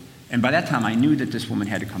know. And by that time, I knew that this woman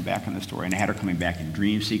had to come back in the story, and I had her coming back in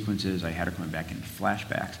dream sequences. I had her coming back in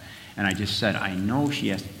flashbacks, and I just said, I know she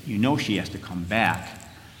has. She has to come back.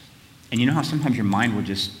 And you know how sometimes your mind will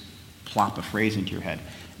just plop a phrase into your head.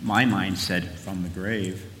 My mind said, from the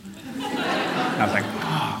grave. And I was like,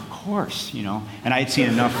 oh, of course, And I had seen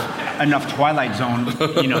enough Twilight Zone,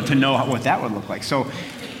 to know what that would look like. So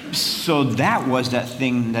that was that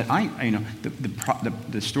thing that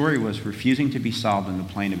the story was refusing to be solved in the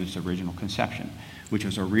plane of its original conception, which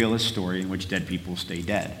was a realist story in which dead people stay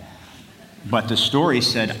dead. But the story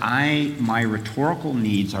said, my rhetorical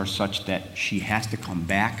needs are such that she has to come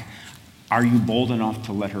back. Are you bold enough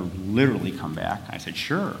to let her literally come back? I said,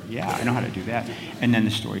 sure, yeah, I know how to do that. And then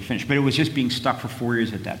the story finished. But it was just being stuck for 4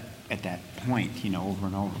 years at that point, over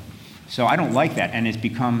and over. So I don't like that, and it's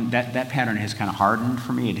become, that pattern has kind of hardened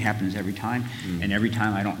for me. It happens every time, and every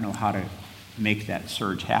time I don't know how to make that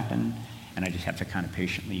surge happen, and I just have to kind of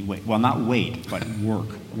patiently wait. Well, not wait, but work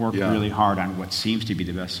really hard on what seems to be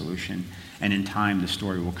the best solution, and in time the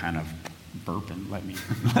story will kind of burp and let me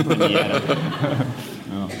at it.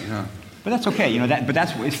 Yeah. But that's okay,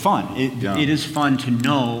 it's fun. It is fun to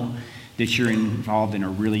know that you're involved in a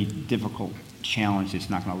really difficult challenge that's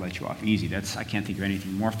not going to let you off easy. I can't think of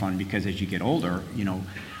anything more fun, because as you get older,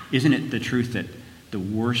 isn't it the truth that the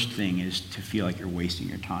worst thing is to feel like you're wasting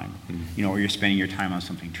your time, or you're spending your time on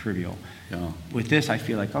something trivial. Yeah. With this, I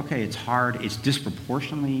feel like, okay, it's hard, it's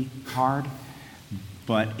disproportionately hard,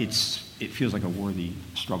 but it feels like a worthy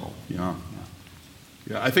struggle. Yeah.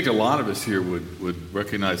 Yeah, I think a lot of us here would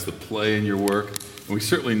recognize the play in your work, and we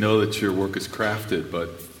certainly know that your work is crafted,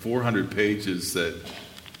 but 400 pages that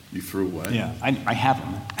you threw away. Yeah, I have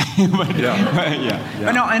them. But,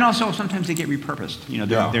 yeah. And also sometimes they get repurposed.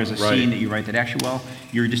 There's a scene that you write that actually,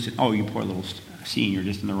 you're just, you poor little scene, you're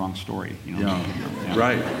just in the wrong story.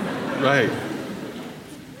 Right.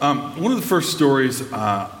 One of the first stories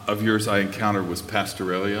of yours I encountered was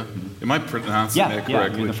Pastoralia. Am I pronouncing that correctly?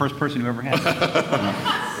 Yeah, you're the first person who ever had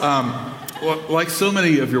it. Well, like so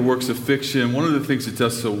many of your works of fiction, one of the things it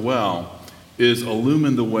does so well is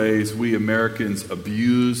illumine the ways we Americans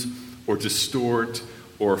abuse or distort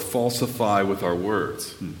or falsify with our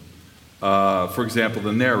words. For example,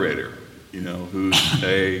 the narrator, who's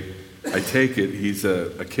I take it, he's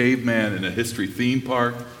a caveman in a history theme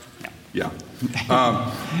park. Yeah.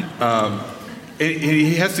 And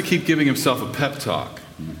he has to keep giving himself a pep talk,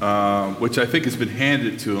 which I think has been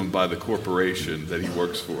handed to him by the corporation that he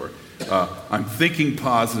works for. I'm thinking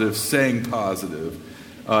positive, saying positive,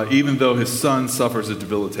 even though his son suffers a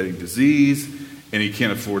debilitating disease and he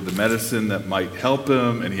can't afford the medicine that might help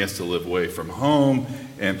him, and he has to live away from home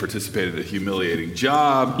and participate in a humiliating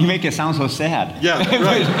job. You make it sound so sad. Yeah,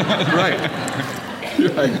 right.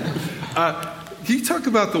 Can you talk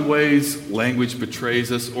about the ways language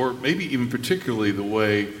betrays us, or maybe even particularly the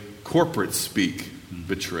way corporate speak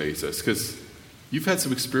betrays us? Because you've had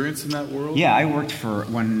some experience in that world. Yeah, I worked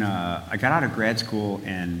when I got out of grad school,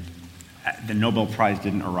 and the Nobel Prize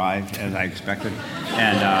didn't arrive as I expected.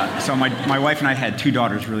 And so my wife and I had 2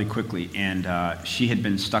 daughters really quickly, and she had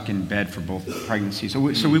been stuck in bed for both pregnancies.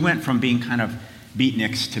 So we went from being kind of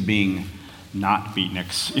beatniks to being not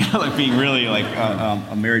beatniks, like being really like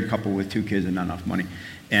a married couple with 2 kids and not enough money.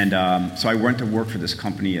 And so I went to work for this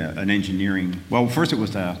company, an engineering. Well, first it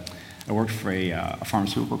was I worked for a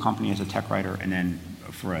pharmaceutical company as a tech writer, and then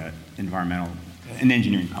for an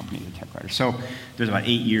engineering company as a tech writer. So there's about 8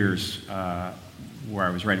 years where I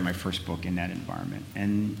was writing my first book in that environment,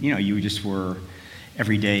 and you just were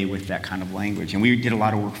every day with that kind of language. And we did a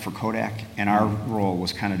lot of work for Kodak, and our role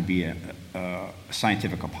was kind of to be a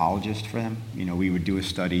scientific apologist for them. We would do a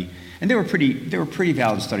study, and they were pretty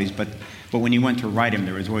valid studies, but when you went to write them,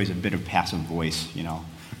 there was always a bit of passive voice.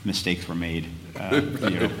 Mistakes were made.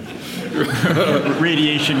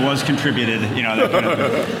 Radiation was contributed. That kind of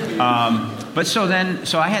thing. But so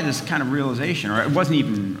I had this kind of realization, or it wasn't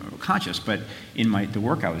even conscious, but in the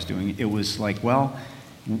work I was doing, it was like, wherever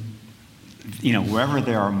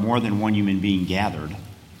there are more than one human being gathered,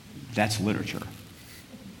 that's literature.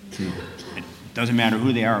 It doesn't matter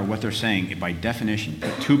who they are or what they're saying. By definition,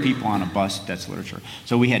 put 2 people on a bus, that's literature.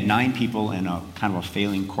 So we had 9 people in a kind of a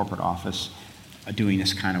failing corporate office doing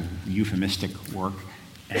this kind of euphemistic work.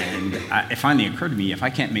 And it finally occurred to me, if I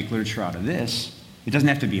can't make literature out of this, it doesn't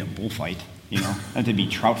have to be a bullfight. It doesn't have to be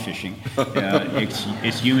trout fishing.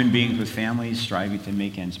 It's human beings with families striving to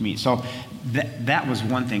make ends meet. So that was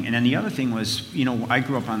one thing. And then the other thing was, I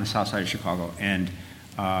grew up on the south side of Chicago, and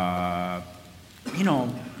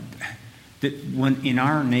when in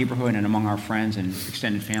our neighborhood and among our friends and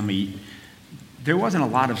extended family, there wasn't a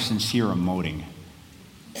lot of sincere emoting,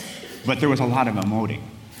 but there was a lot of emoting.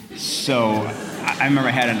 So I remember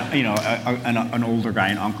I had an older guy,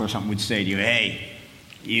 an uncle or something, would say to you, "Hey,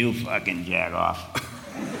 you fucking jag off.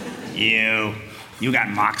 You got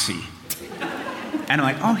moxie." And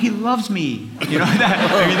I'm like, "Oh, he loves me."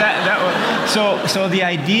 So the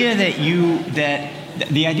idea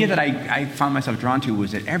that I found myself drawn to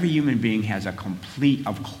was that every human being has a complete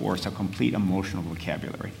emotional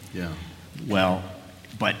vocabulary. Yeah. Well,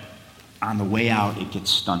 but on the way out, it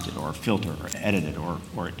gets stunted or filtered or edited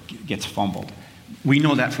or it gets fumbled. we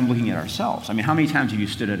know that from looking at ourselves. I mean, how many times have you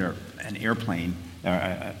stood at an airplane,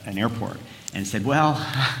 an airport, and said, well,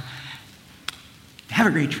 have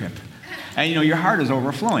a great trip. And, your heart is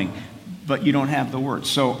overflowing, but you don't have the words.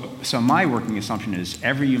 So my working assumption is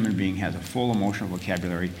every human being has a full emotional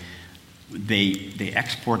vocabulary. They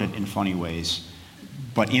export it in funny ways,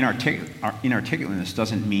 but inarticulateness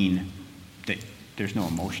doesn't mean that there's no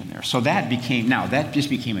emotion there. So that just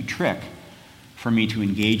became a trick for me to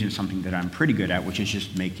engage in something that I'm pretty good at, which is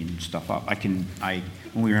just making stuff up. When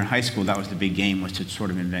we were in high school, that was the big game, was to sort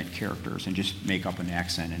of invent characters and just make up an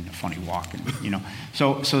accent and a funny walk, and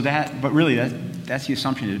but really that's the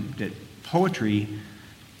assumption that poetry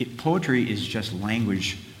is just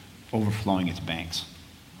language overflowing its banks.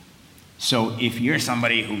 So if you're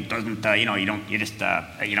somebody who doesn't,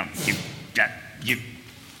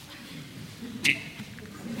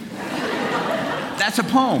 that's a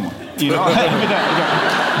poem,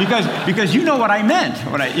 because you know what I meant.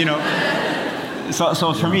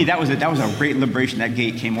 So for me, that was a great liberation. That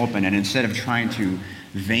gate came open, and instead of trying to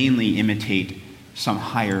vainly imitate some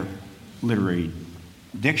higher literary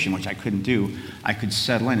diction, which I couldn't do, I could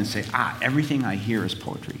settle in and say, everything I hear is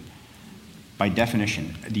poetry. By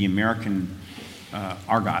definition, the American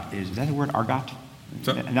argot is that the word argot?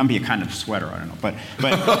 That'd be a kind of sweater, I don't know. But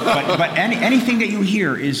anything that you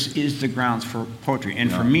hear is the grounds for poetry.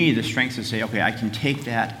 And for me, the strength is to say, okay, I can take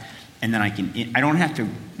that, and then I don't have to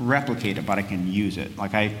replicate it, but I can use it.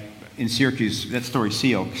 Like in Syracuse, that story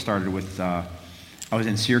Seal started with, I was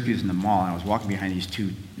in Syracuse in the mall, and I was walking behind these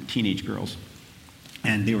two teenage girls,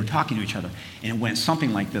 and they were talking to each other, and it went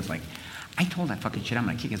something like this, like, I told that fucking shit, I'm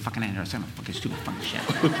gonna kick his fucking ass, I'm gonna fucking stupid fucking shit.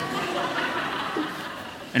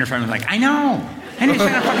 And her friend was like, I know. And, and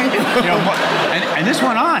this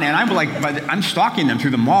went on, and I'm stalking them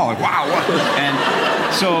through the mall, like, wow, what? And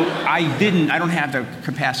so I don't have the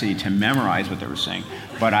capacity to memorize what they were saying,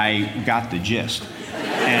 but I got the gist.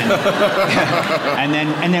 And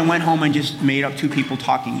then went home and just made up two people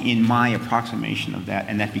talking in my approximation of that,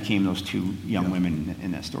 and that became those two young women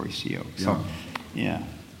in that story, CO. So, yeah.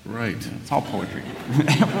 Right. It's all poetry.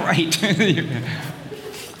 Right.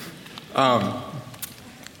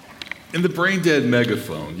 In The Brain Dead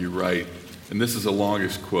Megaphone, you write, and this is the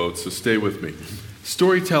longest quote, so stay with me.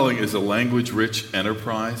 Storytelling is a language-rich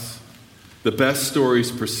enterprise. The best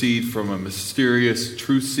stories proceed from a mysterious,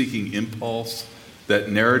 truth-seeking impulse that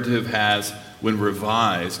narrative has when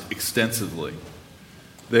revised extensively.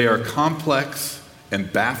 They are complex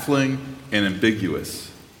and baffling and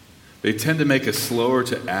ambiguous. They tend to make us slower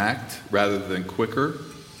to act rather than quicker.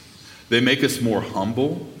 They make us more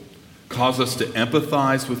humble, cause us to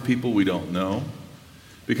empathize with people we don't know,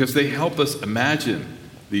 because they help us imagine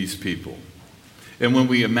these people. And when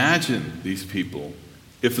we imagine these people,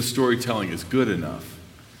 if the storytelling is good enough,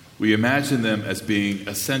 we imagine them as being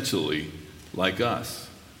essentially like us.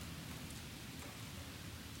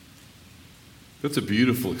 That's a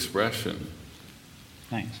beautiful expression.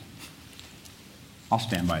 Thanks. I'll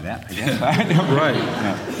stand by that, I guess. Right.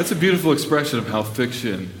 Yeah. That's a beautiful expression of how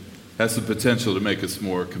fiction has the potential to make us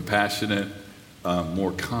more compassionate,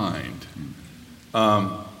 more kind.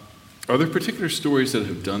 Are there particular stories that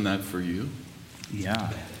have done that for you?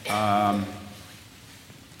 Yeah. I'm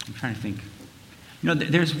trying to think.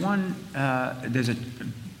 There's one, there's a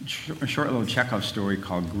short little Chekhov story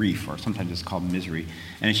called Grief, or sometimes it's called Misery.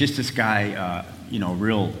 And it's just this guy,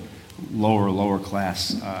 real lower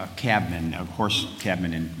class cabman, a horse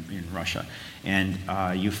cabman in Russia. And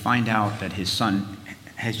you find out that his son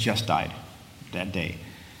has just died that day,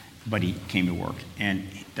 but he came to work. And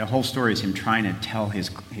the whole story is him trying to tell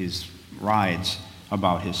his rides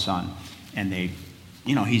about his son. And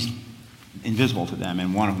he's invisible to them,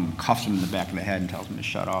 and one of them cuffs him in the back of the head and tells him to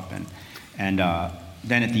shut up. And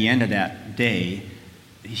then at the end of that day,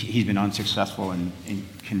 he's been unsuccessful in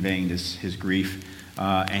conveying his grief,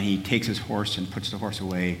 and he takes his horse and puts the horse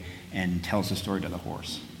away and tells the story to the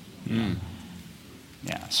horse.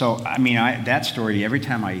 Yeah. So that story, every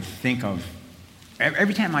time I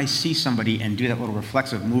see somebody and do that little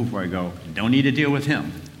reflexive move where I go, don't need to deal with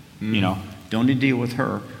him, don't need to deal with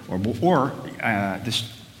her, or this,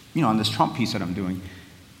 on this Trump piece that I'm doing,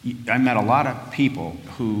 I met a lot of people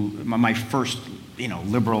who my first,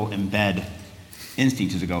 liberal embed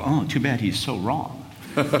instinct is to go, oh, too bad he's so wrong,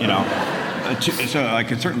 So I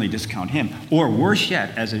could certainly discount him. Or worse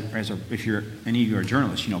yet, if any of you are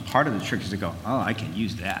journalists, part of the trick is to go, oh, I can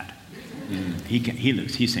use that.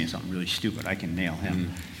 He's saying something really stupid. I can nail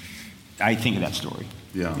him. I think of that story.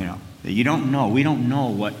 Yeah. That you don't know. We don't know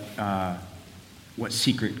what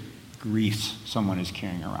secret griefs someone is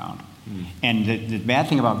carrying around. And the bad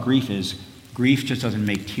thing about grief is grief just doesn't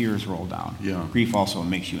make tears roll down. Yeah. Grief also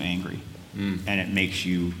makes you angry, and it makes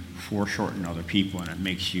you foreshorten other people, and it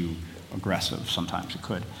makes you aggressive. Sometimes it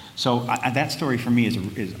could. So that story for me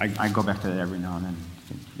is I go back to that every now and then.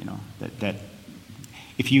 You know, that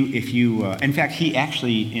if you in fact, he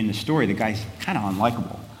actually, in the story, the guy's kind of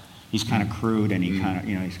unlikable. He's kind of crude, and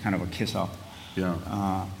he's kind of a kiss up.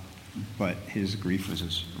 Yeah. But his grief was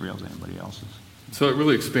as real as anybody else's. So it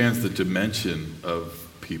really expands the dimension of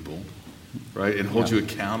people, right? And holds you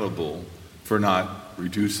accountable for not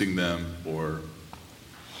reducing them or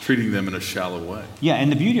treating them in a shallow way. Yeah,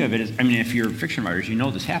 and the beauty of it is, I mean, if you're fiction writers, you know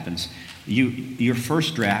this happens. Your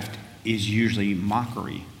first draft is usually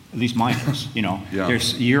mockery. At least mine is, you know. Yeah.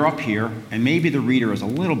 You're up here, and maybe the reader is a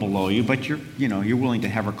little below you, but you're willing to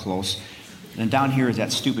have her close. And down here is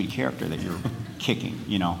that stupid character that you're kicking,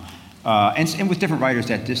 you know. And with different writers,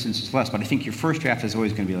 that distance is less. But I think your first draft is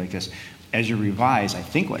always going to be like this. As you revise, I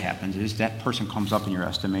think what happens is that person comes up in your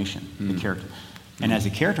estimation, the character. And as the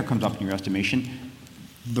character comes up in your estimation,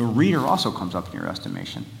 the reader also comes up in your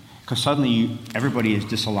estimation. Because suddenly everybody is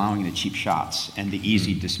disallowing the cheap shots and the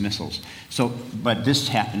easy dismissals. So, but this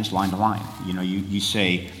happens line to line. You know, you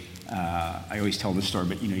say, I always tell this story,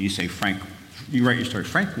 but you say you write your story,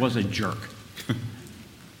 Frank was a jerk.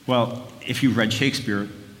 Well, if you read Shakespeare,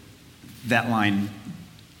 that line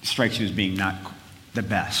strikes you as being not the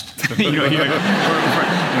best.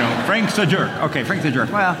 Frank's a jerk. Okay, Frank's a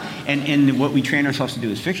jerk. Well, and what we train ourselves to do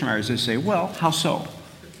as fiction writers is say, well, how so?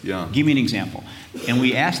 Yeah. Give me an example. And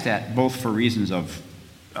we ask that both for reasons of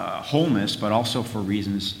wholeness, but also for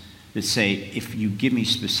reasons that say, if you give me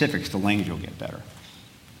specifics, the language will get better.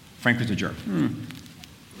 Frank was a jerk.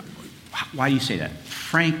 Why do you say that?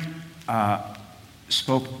 Frank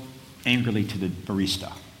spoke angrily to the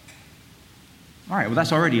barista. All right, well,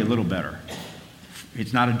 that's already a little better.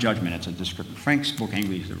 It's not a judgment, it's a description. Frank spoke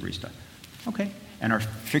angrily to the barista. Okay. And our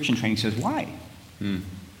fiction training says, why? I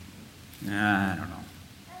don't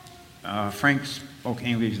know. Frank spoke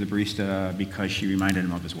angrily to the barista because she reminded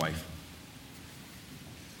him of his wife.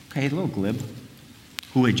 Okay, a little glib.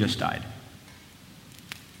 Who had just died.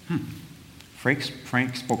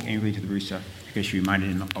 Frank spoke angrily to the barista because she reminded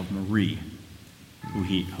him of Marie,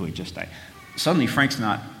 who had just died. Suddenly, Frank's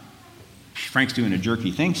doing a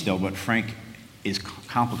jerky thing still, but Frank is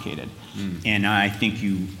complicated. And I think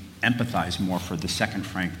you empathize more for the second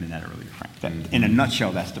Frank than that earlier Frank. In a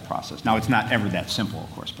nutshell, that's the process. Now, it's not ever that simple,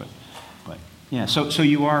 of course, but yeah. So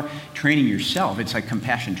you are training yourself. It's like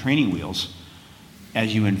compassion training wheels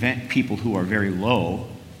as you invent people who are very low,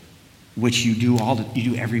 which you do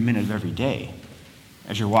every minute of every day.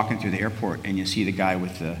 As you're walking through the airport and you see the guy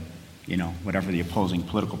with the, whatever the opposing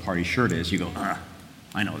political party shirt is, you go,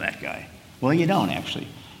 I know that guy. Well, you don't actually.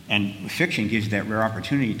 And fiction gives you that rare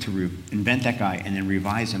opportunity to invent that guy and then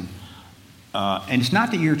revise him. And it's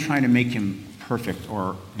not that you're trying to make him perfect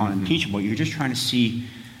or unimpeachable. You're just trying to see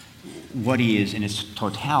what he is in its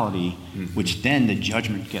totality, which then the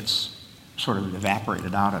judgment gets sort of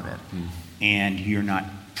evaporated out of it. And you're not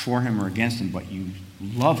for him or against him, but you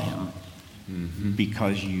love him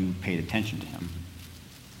because you paid attention to him.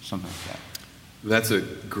 Something like that. That's a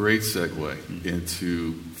great segue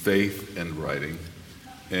into faith and writing.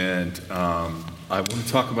 And I want to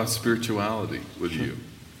talk about spirituality with you.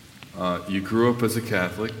 You grew up as a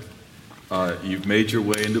Catholic. You've made your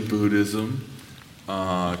way into Buddhism.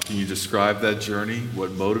 Can you describe that journey?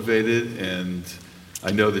 What motivated? And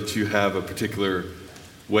I know that you have a particular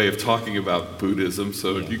way of talking about Buddhism,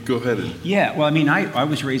 so you go ahead and... Yeah, well, I mean, I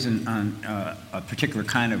was raised on a particular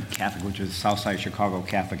kind of Catholic, which was Southside Chicago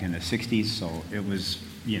Catholic in the 60s, so it was,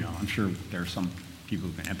 I'm sure there are some people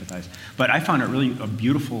who can empathize. But I found it really a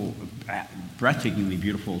beautiful, breathtakingly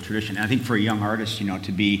beautiful tradition. And I think for a young artist,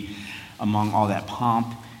 to be among all that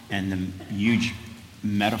pomp and the huge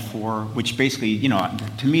metaphor, which basically,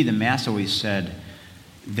 to me, the Mass always said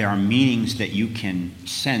there are meanings that you can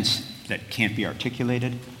sense that can't be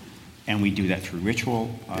articulated, and we do that through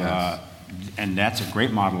ritual. Yes. And that's a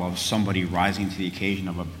great model of somebody rising to the occasion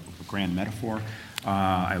of a grand metaphor.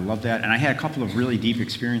 I love that. And I had a couple of really deep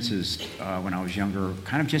experiences when I was younger,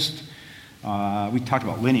 kind of just, we talked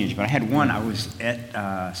about lineage, but I had one, I was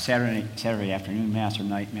at Saturday afternoon Mass or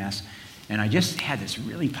night Mass, and I just had this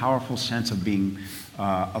really powerful sense of being,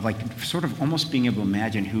 sort of almost being able to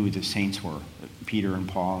imagine who the saints were, Peter and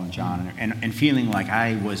Paul and John, and feeling like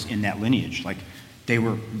I was in that lineage, like they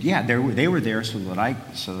were there so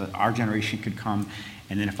that our generation could come,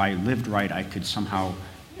 and then if I lived right, I could somehow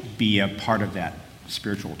be a part of that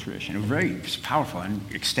spiritual tradition. It was very powerful and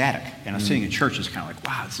ecstatic. And I was sitting in church, it's kind of like,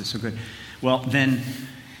 wow, this is so good. Well, then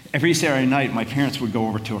every Saturday night, my parents would go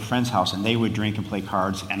over to a friend's house, and they would drink and play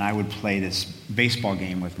cards, and I would play this baseball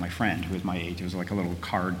game with my friend who was my age. It was like a little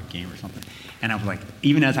card game or something. And I was like,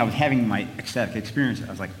 even as I was having my ecstatic experience, I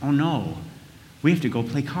was like, oh no, we have to go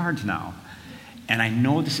play cards now. And I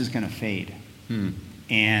know this is going to fade.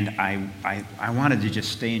 And I wanted to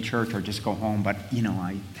just stay in church or just go home, but,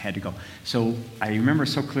 I had to go. So I remember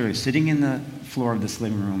so clearly sitting in the floor of this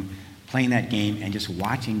living room, playing that game, and just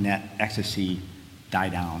watching that ecstasy die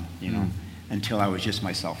down, until I was just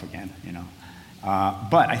myself again,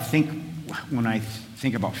 But I think when I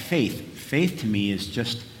think about faith to me is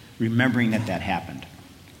just remembering that happened.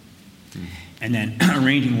 And then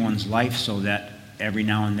arranging one's life so that every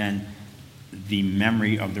now and then the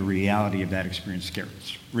memory of the reality of that experience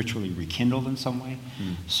gets ritually rekindled in some way.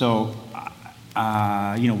 So,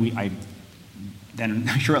 then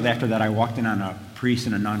shortly after that, I walked in on a priest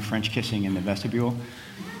and a nun French kissing in the vestibule,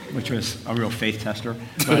 which was a real faith tester.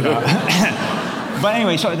 But, but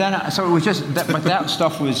anyway, so it was just that. But that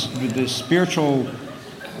stuff was the spiritual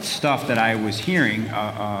stuff that I was hearing.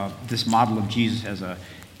 This model of Jesus as a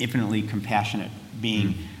infinitely compassionate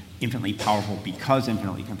being. Infinitely powerful because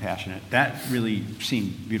infinitely compassionate. That really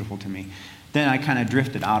seemed beautiful to me. Then I kind of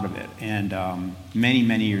drifted out of it. And many,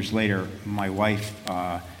 many years later, my wife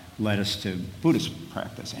led us to Buddhist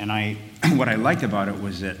practice. And what I liked about it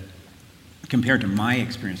was that compared to my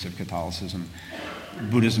experience of Catholicism,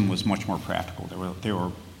 Buddhism was much more practical. There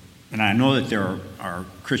were, and I know that there are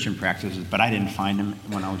Christian practices, but I didn't find them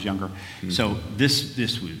when I was younger. So this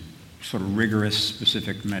was sort of rigorous,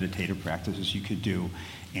 specific meditative practices you could do.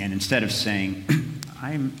 And instead of saying,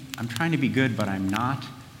 I'm trying to be good, but I'm not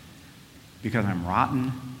because I'm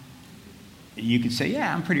rotten, you could say,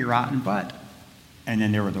 yeah, I'm pretty rotten, but, and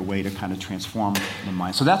then there was a way to kind of transform the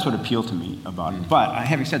mind. So that's what appealed to me about it. But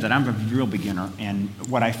having said that, I'm a real beginner, and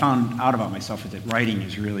what I found out about myself is that writing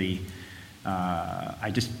is really,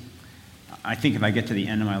 I think if I get to the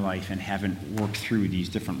end of my life and haven't worked through these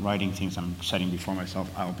different writing things I'm setting before myself,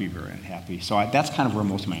 I'll be very unhappy. So that's kind of where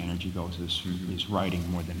most of my energy goes, is writing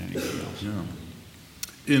more than anything else.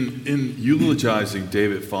 Yeah. In eulogizing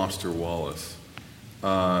David Foster Wallace,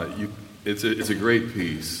 it's a great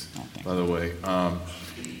piece, by the way.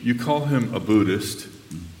 You call him a Buddhist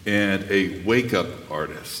and a wake-up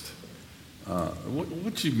artist.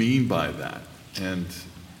 What do you mean by that? And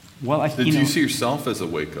well, did you see yourself as a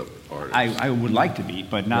wake-up artist? I would like to be,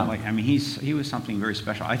 but not like, I mean, he was something very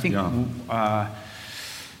special. I think,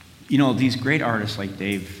 these great artists like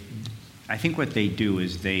Dave, I think what they do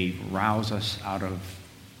is they rouse us out of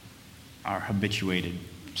our habituated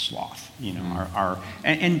sloth,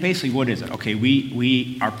 and basically what is it? Okay,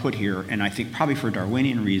 we are put here, and I think probably for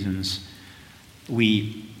Darwinian reasons,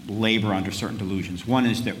 we labor under certain delusions. One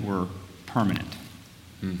is that we're permanent.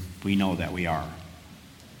 We know that we are.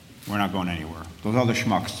 We're not going anywhere. Those other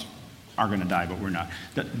schmucks are going to die, but we're not.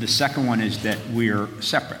 The second one is that we're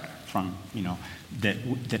separate from,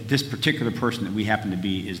 that this particular person that we happen to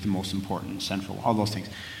be is the most important and central, all those things.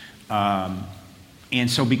 And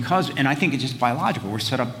so and I think it's just biological, we're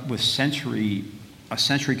set up with a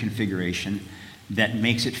sensory configuration that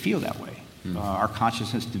makes it feel that way. Our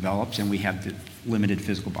consciousness develops and we have the limited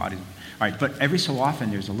physical bodies. All right, but every so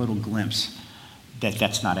often there's a little glimpse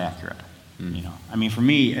that's not accurate. I mean, for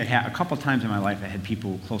me, a couple of times in my life, I had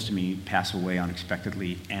people close to me pass away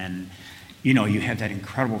unexpectedly, and you have that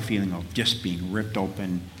incredible feeling of just being ripped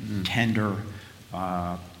open, tender,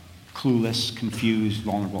 clueless, confused,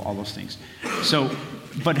 vulnerable, all those things. So,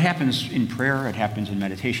 but it happens in prayer, it happens in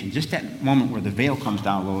meditation. Just that moment where the veil comes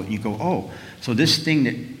down a little, you go, oh, so this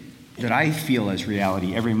thing that I feel as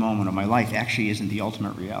reality every moment of my life actually isn't the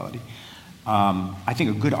ultimate reality. I think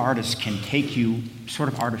a good artist can take you sort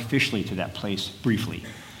of artificially to that place briefly,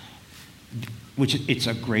 which it's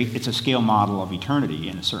a scale model of eternity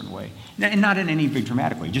in a certain way, and not in any big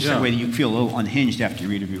dramatic way, just that way that you feel a little unhinged after you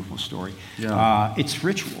read a beautiful story. It's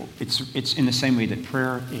ritual. It's in the same way that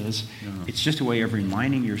prayer is. It's just a way of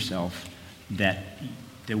reminding yourself that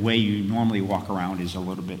the way you normally walk around is a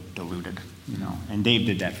little bit diluted. And Dave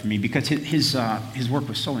did that for me because his work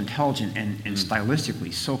was so intelligent and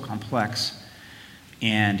stylistically so complex,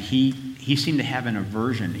 and he seemed to have an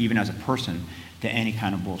aversion, even as a person, to any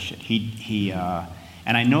kind of bullshit.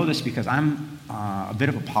 And I know this because I'm a bit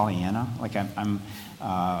of a Pollyanna. Like I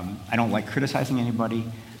don't like criticizing anybody.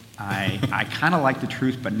 I kind of like the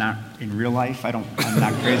truth, but not in real life. I'm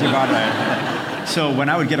not crazy about it. So when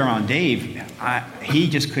I would get around Dave, he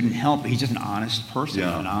just couldn't help it. He's just an honest person,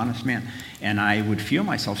 an honest man. And I would feel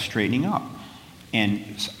myself straightening up.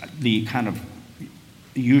 And the kind of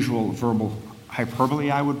usual verbal hyperbole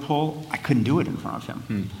I would pull, I couldn't do it in front of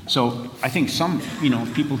him. So I think some,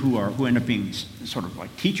 people who end up being sort of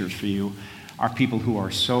like teachers for you are people who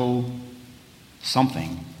are so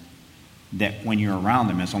something that when you're around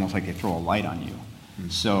them, it's almost like they throw a light on you.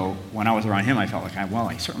 So when I was around him, I felt like,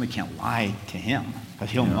 I certainly can't lie to him because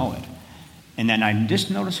he'll know it. And then I just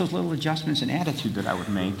noticed those little adjustments in attitude that I would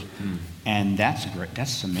make, and that's great.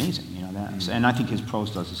 That's amazing, and I think his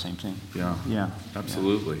prose does the same thing. Yeah,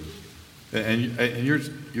 absolutely. Yeah. And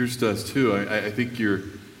yours does too. I think you're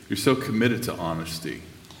so committed to honesty.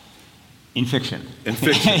 In fiction.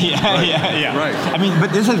 Yeah. Right. I mean,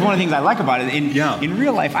 but this is one of the things I like about it. In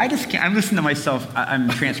real life, I'm listening to myself. I'm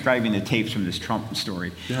transcribing the tapes from this Trump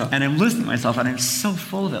story, and I'm listening to myself, and I'm so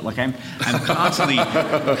full of it. Like I'm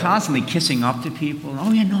constantly kissing up to people.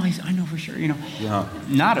 Oh yeah, no, I know for sure.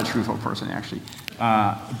 Not a truthful person actually.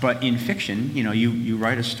 But in fiction, you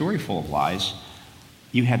write a story full of lies.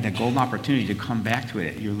 You have that golden opportunity to come back to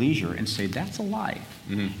it at your leisure and say, that's a lie.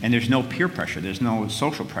 And there's no peer pressure. There's no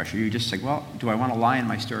social pressure. You just say, well, do I want to lie in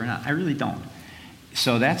my story or not? I really don't.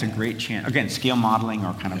 So that's a great chance. Again, scale modeling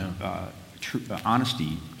or kind of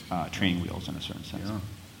honesty training wheels in a certain sense. Yeah.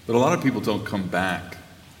 But a lot of people don't come back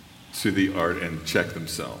to the art and check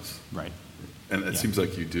themselves. Right. And it seems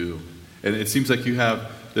like you do. And it seems like you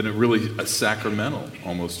have then a sacramental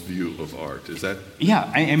almost view of art. Is that? Yeah,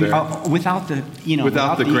 I mean, without the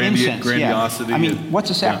without the incense, grandiosity. I mean, what's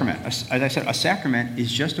a sacrament? Yeah. As I said, a sacrament is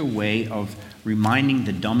just a way of reminding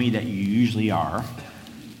the dummy that you usually are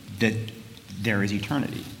that there is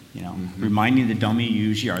eternity. Reminding the dummy you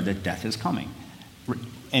usually are that death is coming.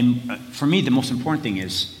 And for me, the most important thing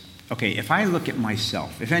is, okay, if I look at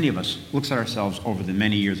myself, if any of us looks at ourselves over the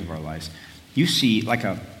many years of our lives, you see like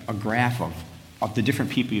a graph of the different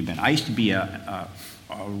people you've been. I used to be a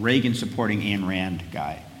Reagan supporting Ayn Rand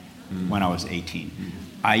guy when I was 18.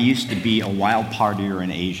 I used to be a wild partier in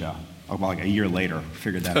Asia. Like a year later,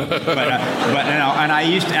 figured that out. And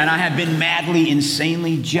I had been madly,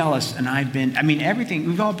 insanely jealous, and everything.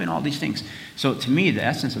 We've all been all these things. So to me, the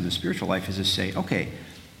essence of the spiritual life is to say, okay,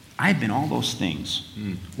 I've been all those things.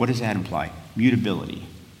 What does that imply? Mutability.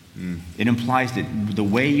 It implies that the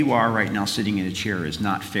way you are right now sitting in a chair is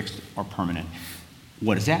not fixed or permanent.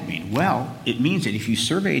 What does that mean? Well, it means that if you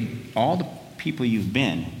surveyed all the people you've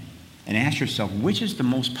been and asked yourself, which is the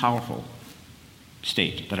most powerful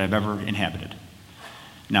state that I've ever inhabited?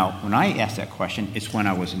 Now, when I ask that question, it's when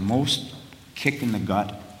I was most kicked in the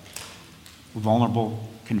gut, vulnerable,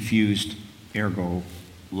 confused, ergo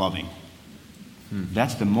loving.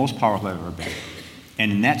 That's the most powerful I've ever been.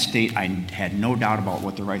 And in that state, I had no doubt about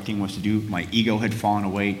what the right thing was to do. My ego had fallen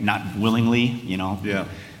away, not willingly, Yeah.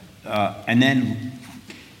 And then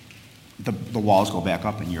the walls go back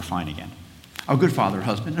up and you're fine again. A good father, a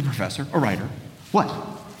husband, a professor, a writer. What?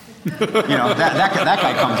 That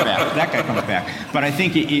guy comes back. That guy comes back. But I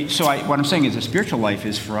think, what I'm saying is the spiritual life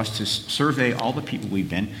is for us to survey all the people we've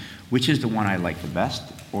been, which is the one I like the best,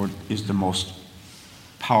 or is the most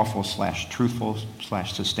powerful / truthful /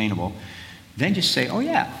 sustainable. Then just say, oh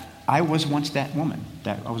yeah, I was once that woman,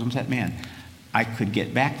 I was once that man. I could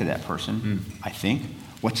get back to that person, I think.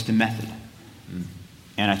 What's the method?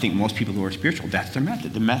 And I think most people who are spiritual, that's their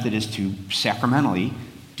method. The method is to sacramentally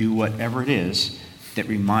do whatever it is that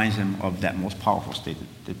reminds them of that most powerful state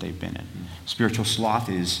that they've been in. Spiritual sloth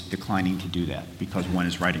is declining to do that because one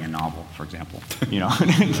is writing a novel, for example.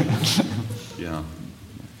 Yeah.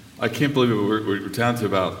 I can't believe it. We're down to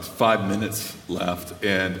about 5 minutes left,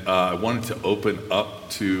 and I wanted to open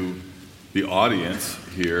up to the audience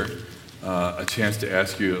here a chance to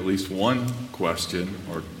ask you at least one question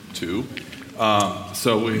or two.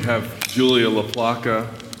 So we have Julia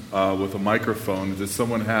LaPlaca with a microphone. Does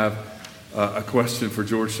someone have a question for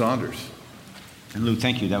George Saunders? And Lou,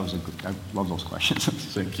 thank you. That was I love those questions.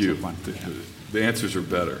 Thank you. Fun. The answers are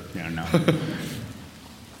better. Yeah, I know.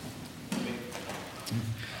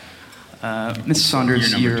 Mr.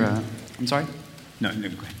 Saunders, I'm sorry? No, go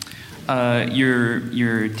ahead.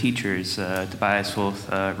 Your teachers, Tobias Wolff,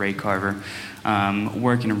 Ray Carver,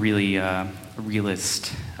 work in a really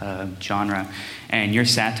realist genre, and your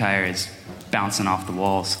satire is bouncing off the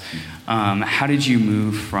walls. How did you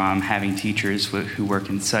move from having teachers who work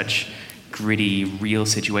in such gritty, real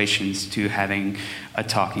situations to having a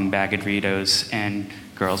talking bag of Doritos and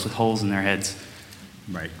girls with holes in their heads?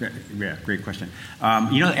 Right. Yeah, great question.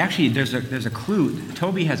 Actually, there's a clue.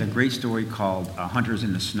 Toby has a great story called Hunters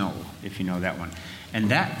in the Snow, if you know that one. And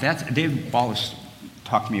that's Dave Wallace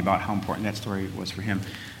talked to me about how important that story was for him.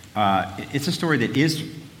 It's a story that is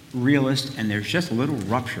realist, and there's just a little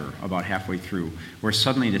rupture about halfway through, where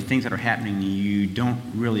suddenly the things that are happening, you don't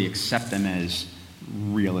really accept them as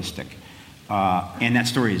realistic. And that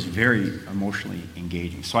story is very emotionally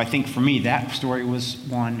engaging. So I think for me, that story was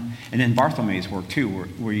one. And then Bartholomew's work, too,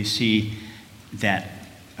 where you see that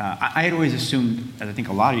I had always assumed, as I think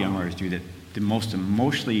a lot of young writers do, that the most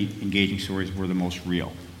emotionally engaging stories were the most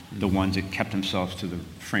real, the ones that kept themselves to the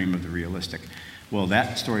frame of the realistic. Well,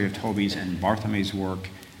 that story of Toby's and Bartholomew's work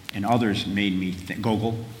and others made me think,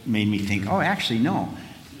 Gogol made me think, oh, actually, no.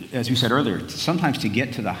 As we said earlier, sometimes to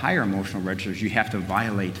get to the higher emotional registers, you have to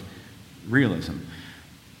violate realism.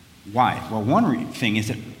 Why? Well, one thing is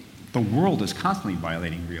that the world is constantly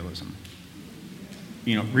violating realism.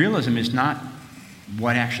 You know, realism is not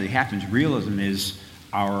what actually happens. Realism is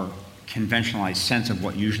our conventionalized sense of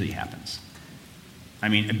what usually happens. I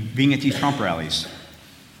mean, being at these Trump rallies,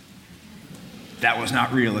 that was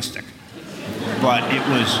not realistic, but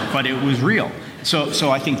it was real.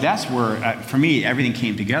 So I think that's where, for me, everything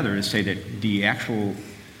came together to say that the actual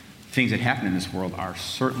things that happen in this world are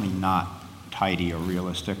certainly not tidy or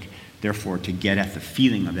realistic. Therefore, to get at the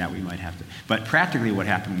feeling of that, we might have to. But practically what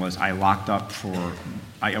happened was I locked up for,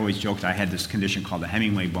 I always joked I had this condition called the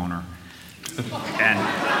Hemingway boner.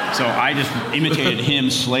 And so I just imitated him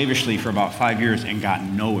slavishly for about 5 years and got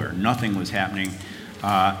nowhere. Nothing was happening.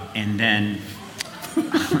 And then,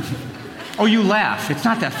 oh, you laugh. It's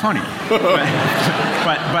not that funny.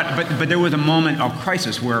 But there was a moment of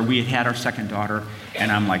crisis where we had our second daughter,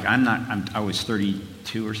 and I'm like, I was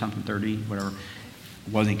 32 or something, 30, whatever.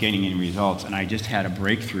 Wasn't getting any results, and I just had a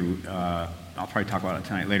breakthrough. I'll probably talk about it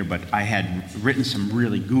tonight later, but I had written some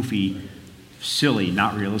really goofy, silly,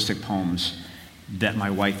 not realistic poems that my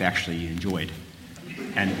wife actually enjoyed.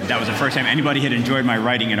 And that was the first time anybody had enjoyed my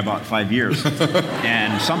writing in about 5 years.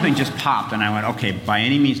 And something just popped, and I went, okay, by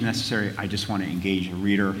any means necessary, I just want to engage a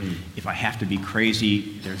reader. If I have to be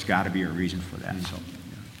crazy, there's got to be a reason for that. So,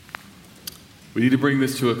 we need to bring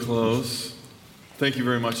this to a close. Thank you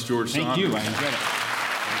very much, George Saunders. Thank you. I enjoyed it.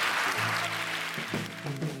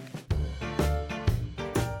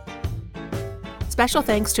 Special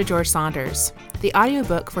thanks to George Saunders. The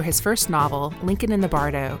audiobook for his first novel, Lincoln in the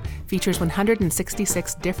Bardo, features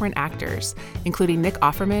 166 different actors, including Nick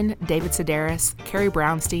Offerman, David Sedaris, Carrie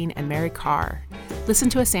Brownstein, and Mary Carr. Listen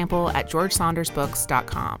to a sample at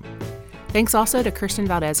georgesaundersbooks.com. Thanks also to Kirsten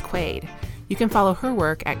Valdez-Quaid. You can follow her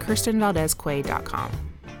work at kirstenvaldezquaid.com.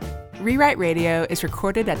 Rewrite Radio is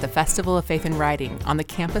recorded at the Festival of Faith and Writing on the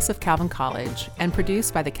campus of Calvin College and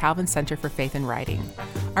produced by the Calvin Center for Faith and Writing.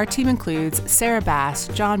 Our team includes Sarah Bass,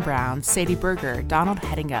 John Brown, Sadie Berger, Donald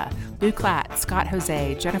Hettinga, Lou Klatt, Scott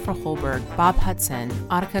Jose, Jennifer Holberg, Bob Hudson,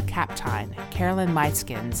 Annika Kaptein, Carolyn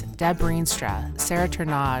Meiskins, Deb Breenstra, Sarah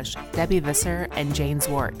Turnage, Debbie Visser, and Jane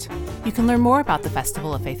Zwart. You can learn more about the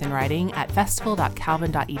Festival of Faith and Writing at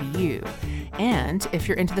festival.calvin.edu. And if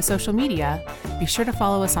you're into the social media, be sure to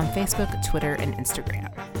follow us on Facebook, Twitter, and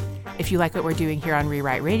Instagram. If you like what we're doing here on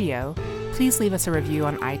Rewrite Radio, please leave us a review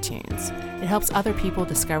on iTunes. It helps other people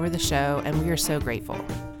discover the show, and we are so grateful.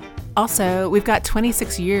 Also, we've got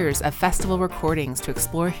 26 years of festival recordings to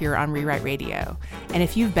explore here on Rewrite Radio. And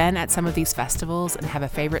if you've been at some of these festivals and have a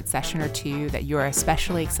favorite session or two that you're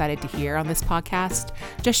especially excited to hear on this podcast,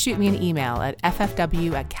 just shoot me an email at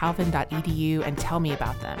ffw@calvin.edu and tell me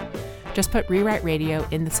about them. Just put Rewrite Radio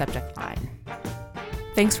in the subject line.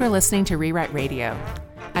 Thanks for listening to Rewrite Radio.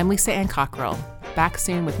 I'm Lisa Ann Cockrell. Back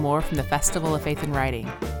soon with more from the Festival of Faith and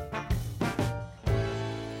Writing.